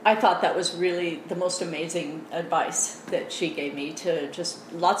I thought that was really the most amazing advice that she gave me, to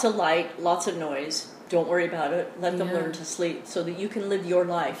just lots of light, lots of noise. Don't worry about it. Let them learn to sleep so that you can live your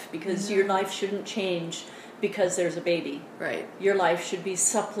life, because your life shouldn't change because there's a baby. Right. Your life should be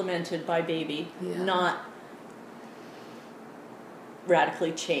supplemented by baby, not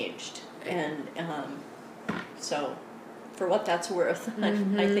radically changed. And so for what that's worth, I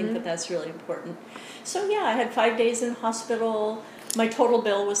think that that's really important. So yeah, I had 5 days in hospital. My total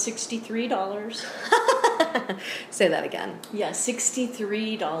bill was $63. Say that again. Yeah,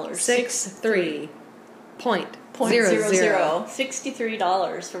 $63. 63. Point $0.00. zero, zero.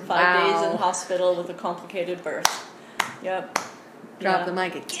 $63 for 5 days in the hospital with a complicated birth. Yep. Drop the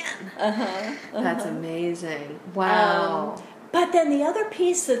mic again. That's amazing. Wow. But then the other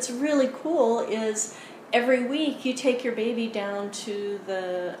piece that's really cool is every week you take your baby down to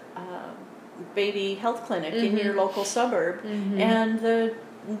the baby health clinic in your local suburb, and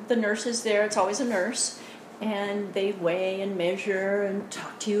the nurse is there. It's always a nurse. And they weigh and measure and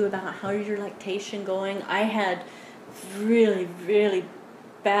talk to you about how's your lactation going. I had really, really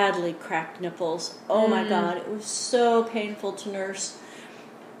badly cracked nipples. Oh my God, it was so painful to nurse.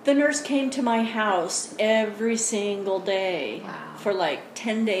 The nurse came to my house every single day for like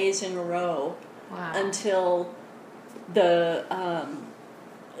 10 days in a row until the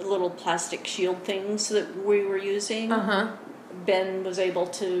little plastic shield things that we were using, Ben was able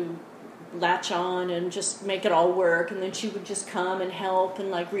to latch on and just make it all work, and then she would just come and help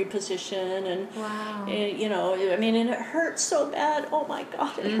and like reposition and, you know, I mean, and it hurt so bad. Oh my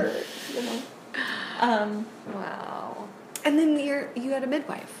God, it hurt, you know. Wow. And then you had a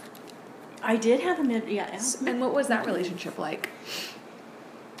midwife. I did have a And what was that relationship like?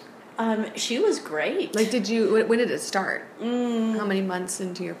 She was great. Like, when did it start? How many months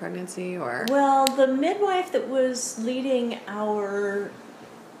into your pregnancy, or? Well, the midwife that was leading our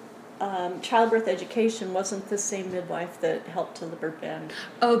childbirth education wasn't the same midwife that helped deliver Ben.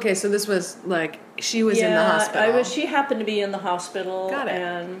 Okay, so this was like she was in the hospital. She happened to be in the hospital. Got it.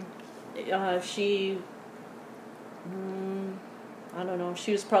 And she, I don't know.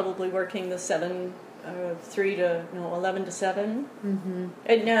 She was probably working the 11 to 7. Mm-hmm.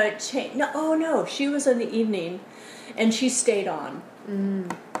 And no, it changed. No, she was in the evening, and she stayed on.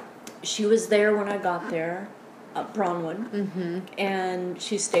 She was there when I got there. Bronwyn, and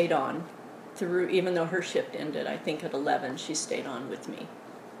she stayed on through, even though her shift ended, I think at 11, she stayed on with me,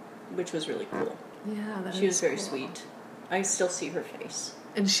 which was really cool. Yeah, she was very sweet. I still see her face.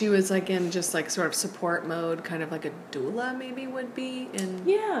 And she was like in just like sort of support mode, kind of like a doula maybe would be.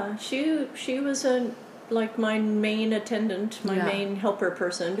 Yeah, she was like my main attendant, my main helper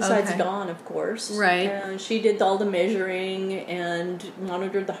person, besides Dawn, of course. Right. And she did all the measuring and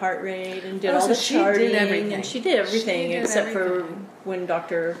monitored the heart rate and did all the charting. Did everything. And she did everything except for when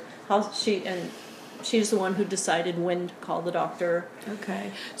she's the one who decided when to call the doctor.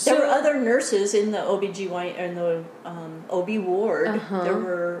 Okay. There were other nurses in the OBGYN and the OB ward.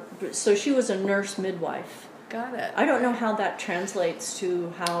 So she was a nurse midwife. Got it. I don't know how that translates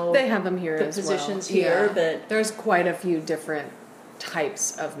to how they have them here the as positions well. here, Yeah. but there's quite a few different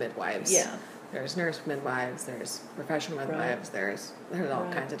types of midwives. Yeah. There's nurse midwives, there's professional midwives, there's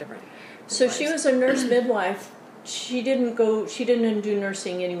all kinds of different midwives. So she was a nurse midwife. She didn't do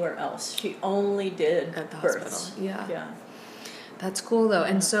nursing anywhere else. She only did at the births. hospital. Yeah. Yeah. That's cool though.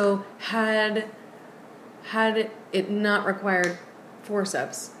 And so had it not required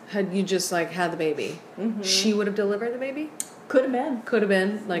forceps, had you just like had the baby, she would have delivered the baby? Could have been. Could have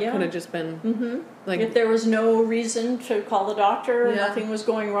been. Like, could have just been. Like, if there was no reason to call the doctor, nothing was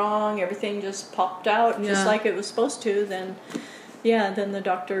going wrong, everything just popped out just like it was supposed to, then the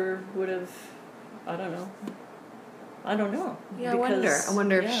doctor would have, I don't know. Yeah, I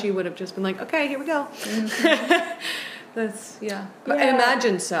wonder if she would have just been like, okay, here we go. That's, But I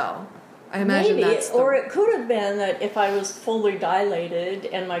imagine so. I imagine maybe, that's or it could have been that if I was fully dilated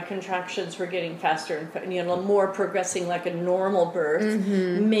and my contractions were getting faster and more progressing like a normal birth,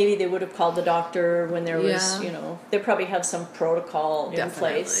 maybe they would have called the doctor when there was, they probably have some protocol in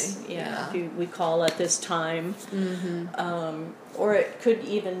place. Yeah, we call at this time, or it could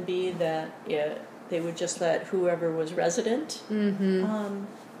even be that they would just let whoever was resident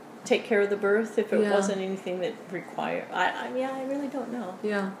take care of the birth if it wasn't anything that required. I really don't know.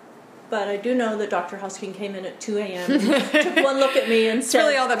 Yeah. But I do know that Dr. Hosking came in at 2 a.m. took one look at me and said... It's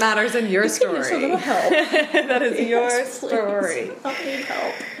really all that matters in your story. Give us a little help. That is your story. I need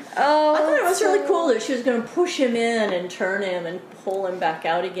help. Oh, I thought it was really cool that she was going to push him in and turn him and pull him back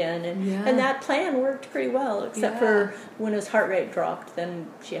out again. And that plan worked pretty well, except for when his heart rate dropped, then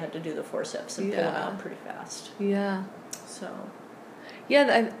she had to do the forceps and pull him out pretty fast. Yeah. So...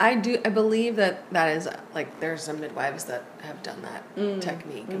 Yeah, I believe that is, like, there's some midwives that have done that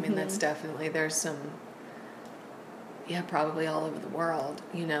technique. I mean, that's definitely, there's some, probably all over the world,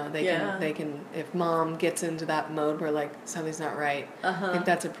 they can, if mom gets into that mode where, like, something's not right, I think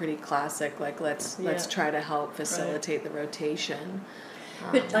that's a pretty classic, like, let's try to help facilitate the rotation.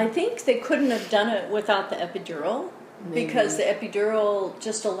 But I think they couldn't have done it without the epidural. Maybe. Because the epidural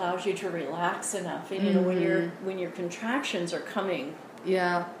just allows you to relax enough, and when your contractions are coming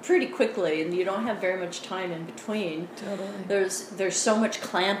pretty quickly, and you don't have very much time in between. Totally. There's so much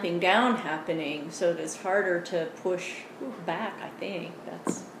clamping down happening, so it's harder to push back. I think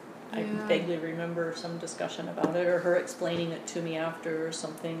I vaguely remember some discussion about it, or her explaining it to me after, or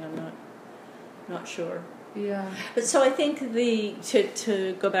something. I'm not sure. Yeah. But so I think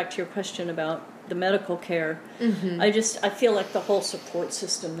to go back to your question about the medical care, I feel like the whole support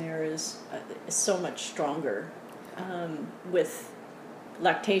system there is so much stronger, with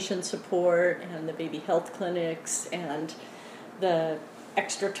lactation support and the baby health clinics and the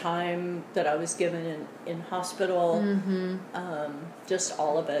extra time that I was given in hospital. Just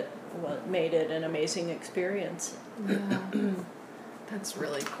all of it made it an amazing experience. Yeah. That's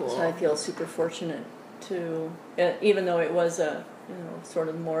really cool. So I feel super fortunate to, even though it was a, sort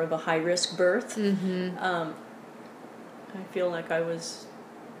of more of a high-risk birth, I feel like I was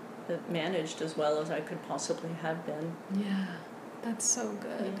managed as well as I could possibly have been. Yeah, that's so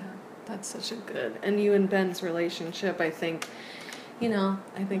good. Yeah. That's such a good. And you and Ben's relationship, I think,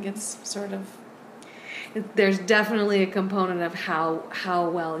 I think it's sort of, there's definitely a component of how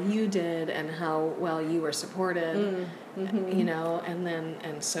well you did and how well you were supported,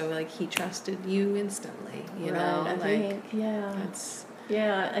 and so like he trusted you instantly,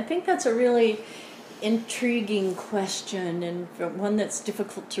 I think that's a really intriguing question and one that's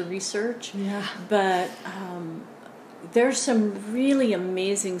difficult to research. Yeah. But there's some really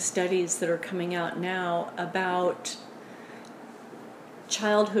amazing studies that are coming out now about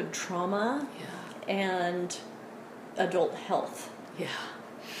childhood trauma and adult health. Yeah.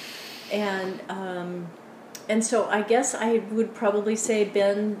 And so I guess I would probably say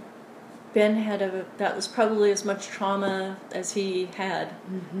Ben had that was probably as much trauma as he had,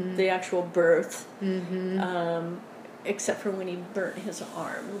 the actual birth, except for when he burnt his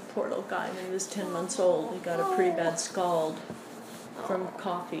arm. The poor little guy, when he was 10 months old, he got a pretty bad scald from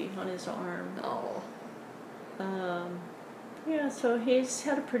coffee on his arm. So he's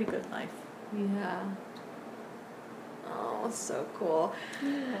had a pretty good life. Yeah. Oh, so cool.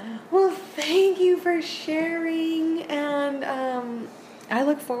 Yeah. Well, thank you for sharing, and I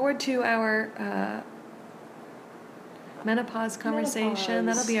look forward to our menopause conversation.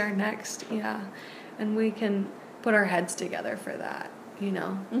 That'll be our next, and we can put our heads together for that,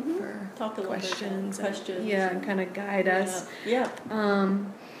 for talk a questions, and kind of guide us. Yeah.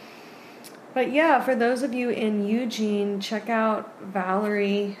 But for those of you in Eugene, check out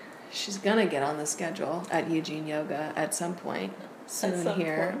Valerie. She's gonna get on the schedule at Eugene Yoga at some point soon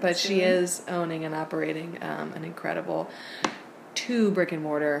here. But she is owning and operating an incredible 2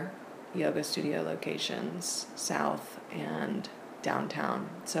 brick-and-mortar yoga studio locations, south and downtown.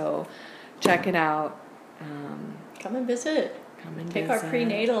 So check it out. Come and visit. Take our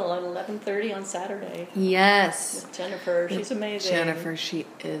prenatal at 11:30 on Saturday. Yes. With Jennifer. She's amazing. Jennifer, she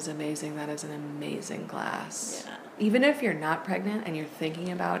is amazing. That is an amazing class. Yeah. Even if you're not pregnant and you're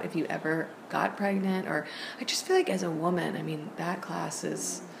thinking about if you ever got pregnant, or I just feel like as a woman, that class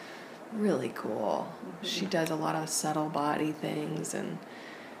is really cool. She does a lot of subtle body things and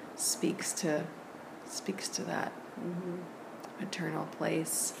speaks to that maternal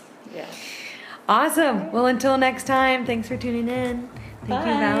place. Yeah. Awesome. Well, until next time, thanks for tuning in. Thank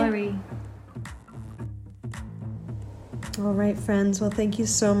you, Valerie. All right, friends. Well, thank you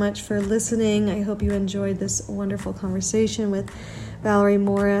so much for listening. I hope you enjoyed this wonderful conversation with Valerie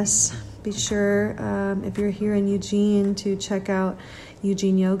Morris. Be sure, if you're here in Eugene, to check out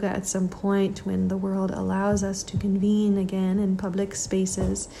Eugene Yoga at some point when the world allows us to convene again in public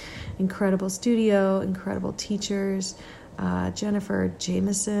spaces. Incredible studio, incredible teachers. Jennifer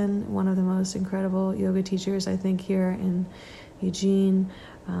Jameson, one of the most incredible yoga teachers, I think, here in Eugene.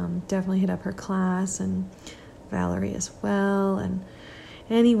 Definitely hit up her class, and Valerie as well. And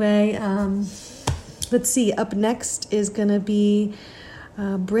anyway, let's see. Up next is going to be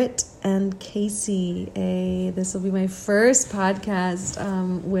Britt and Casey. This will be my first podcast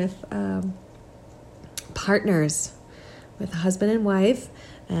with partners, with husband and wife,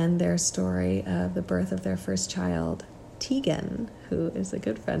 and their story of the birth of their first child, Tegan, who is a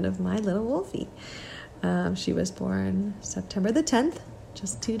good friend of my little Wolfie. She was born September the 10th,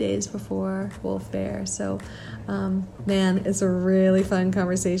 just 2 days before Wolf Bear. So, it's a really fun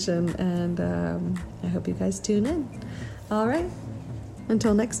conversation, and I hope you guys tune in. All right.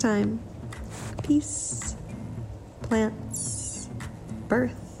 Until next time, peace, plants,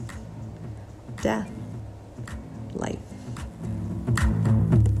 birth, death, life.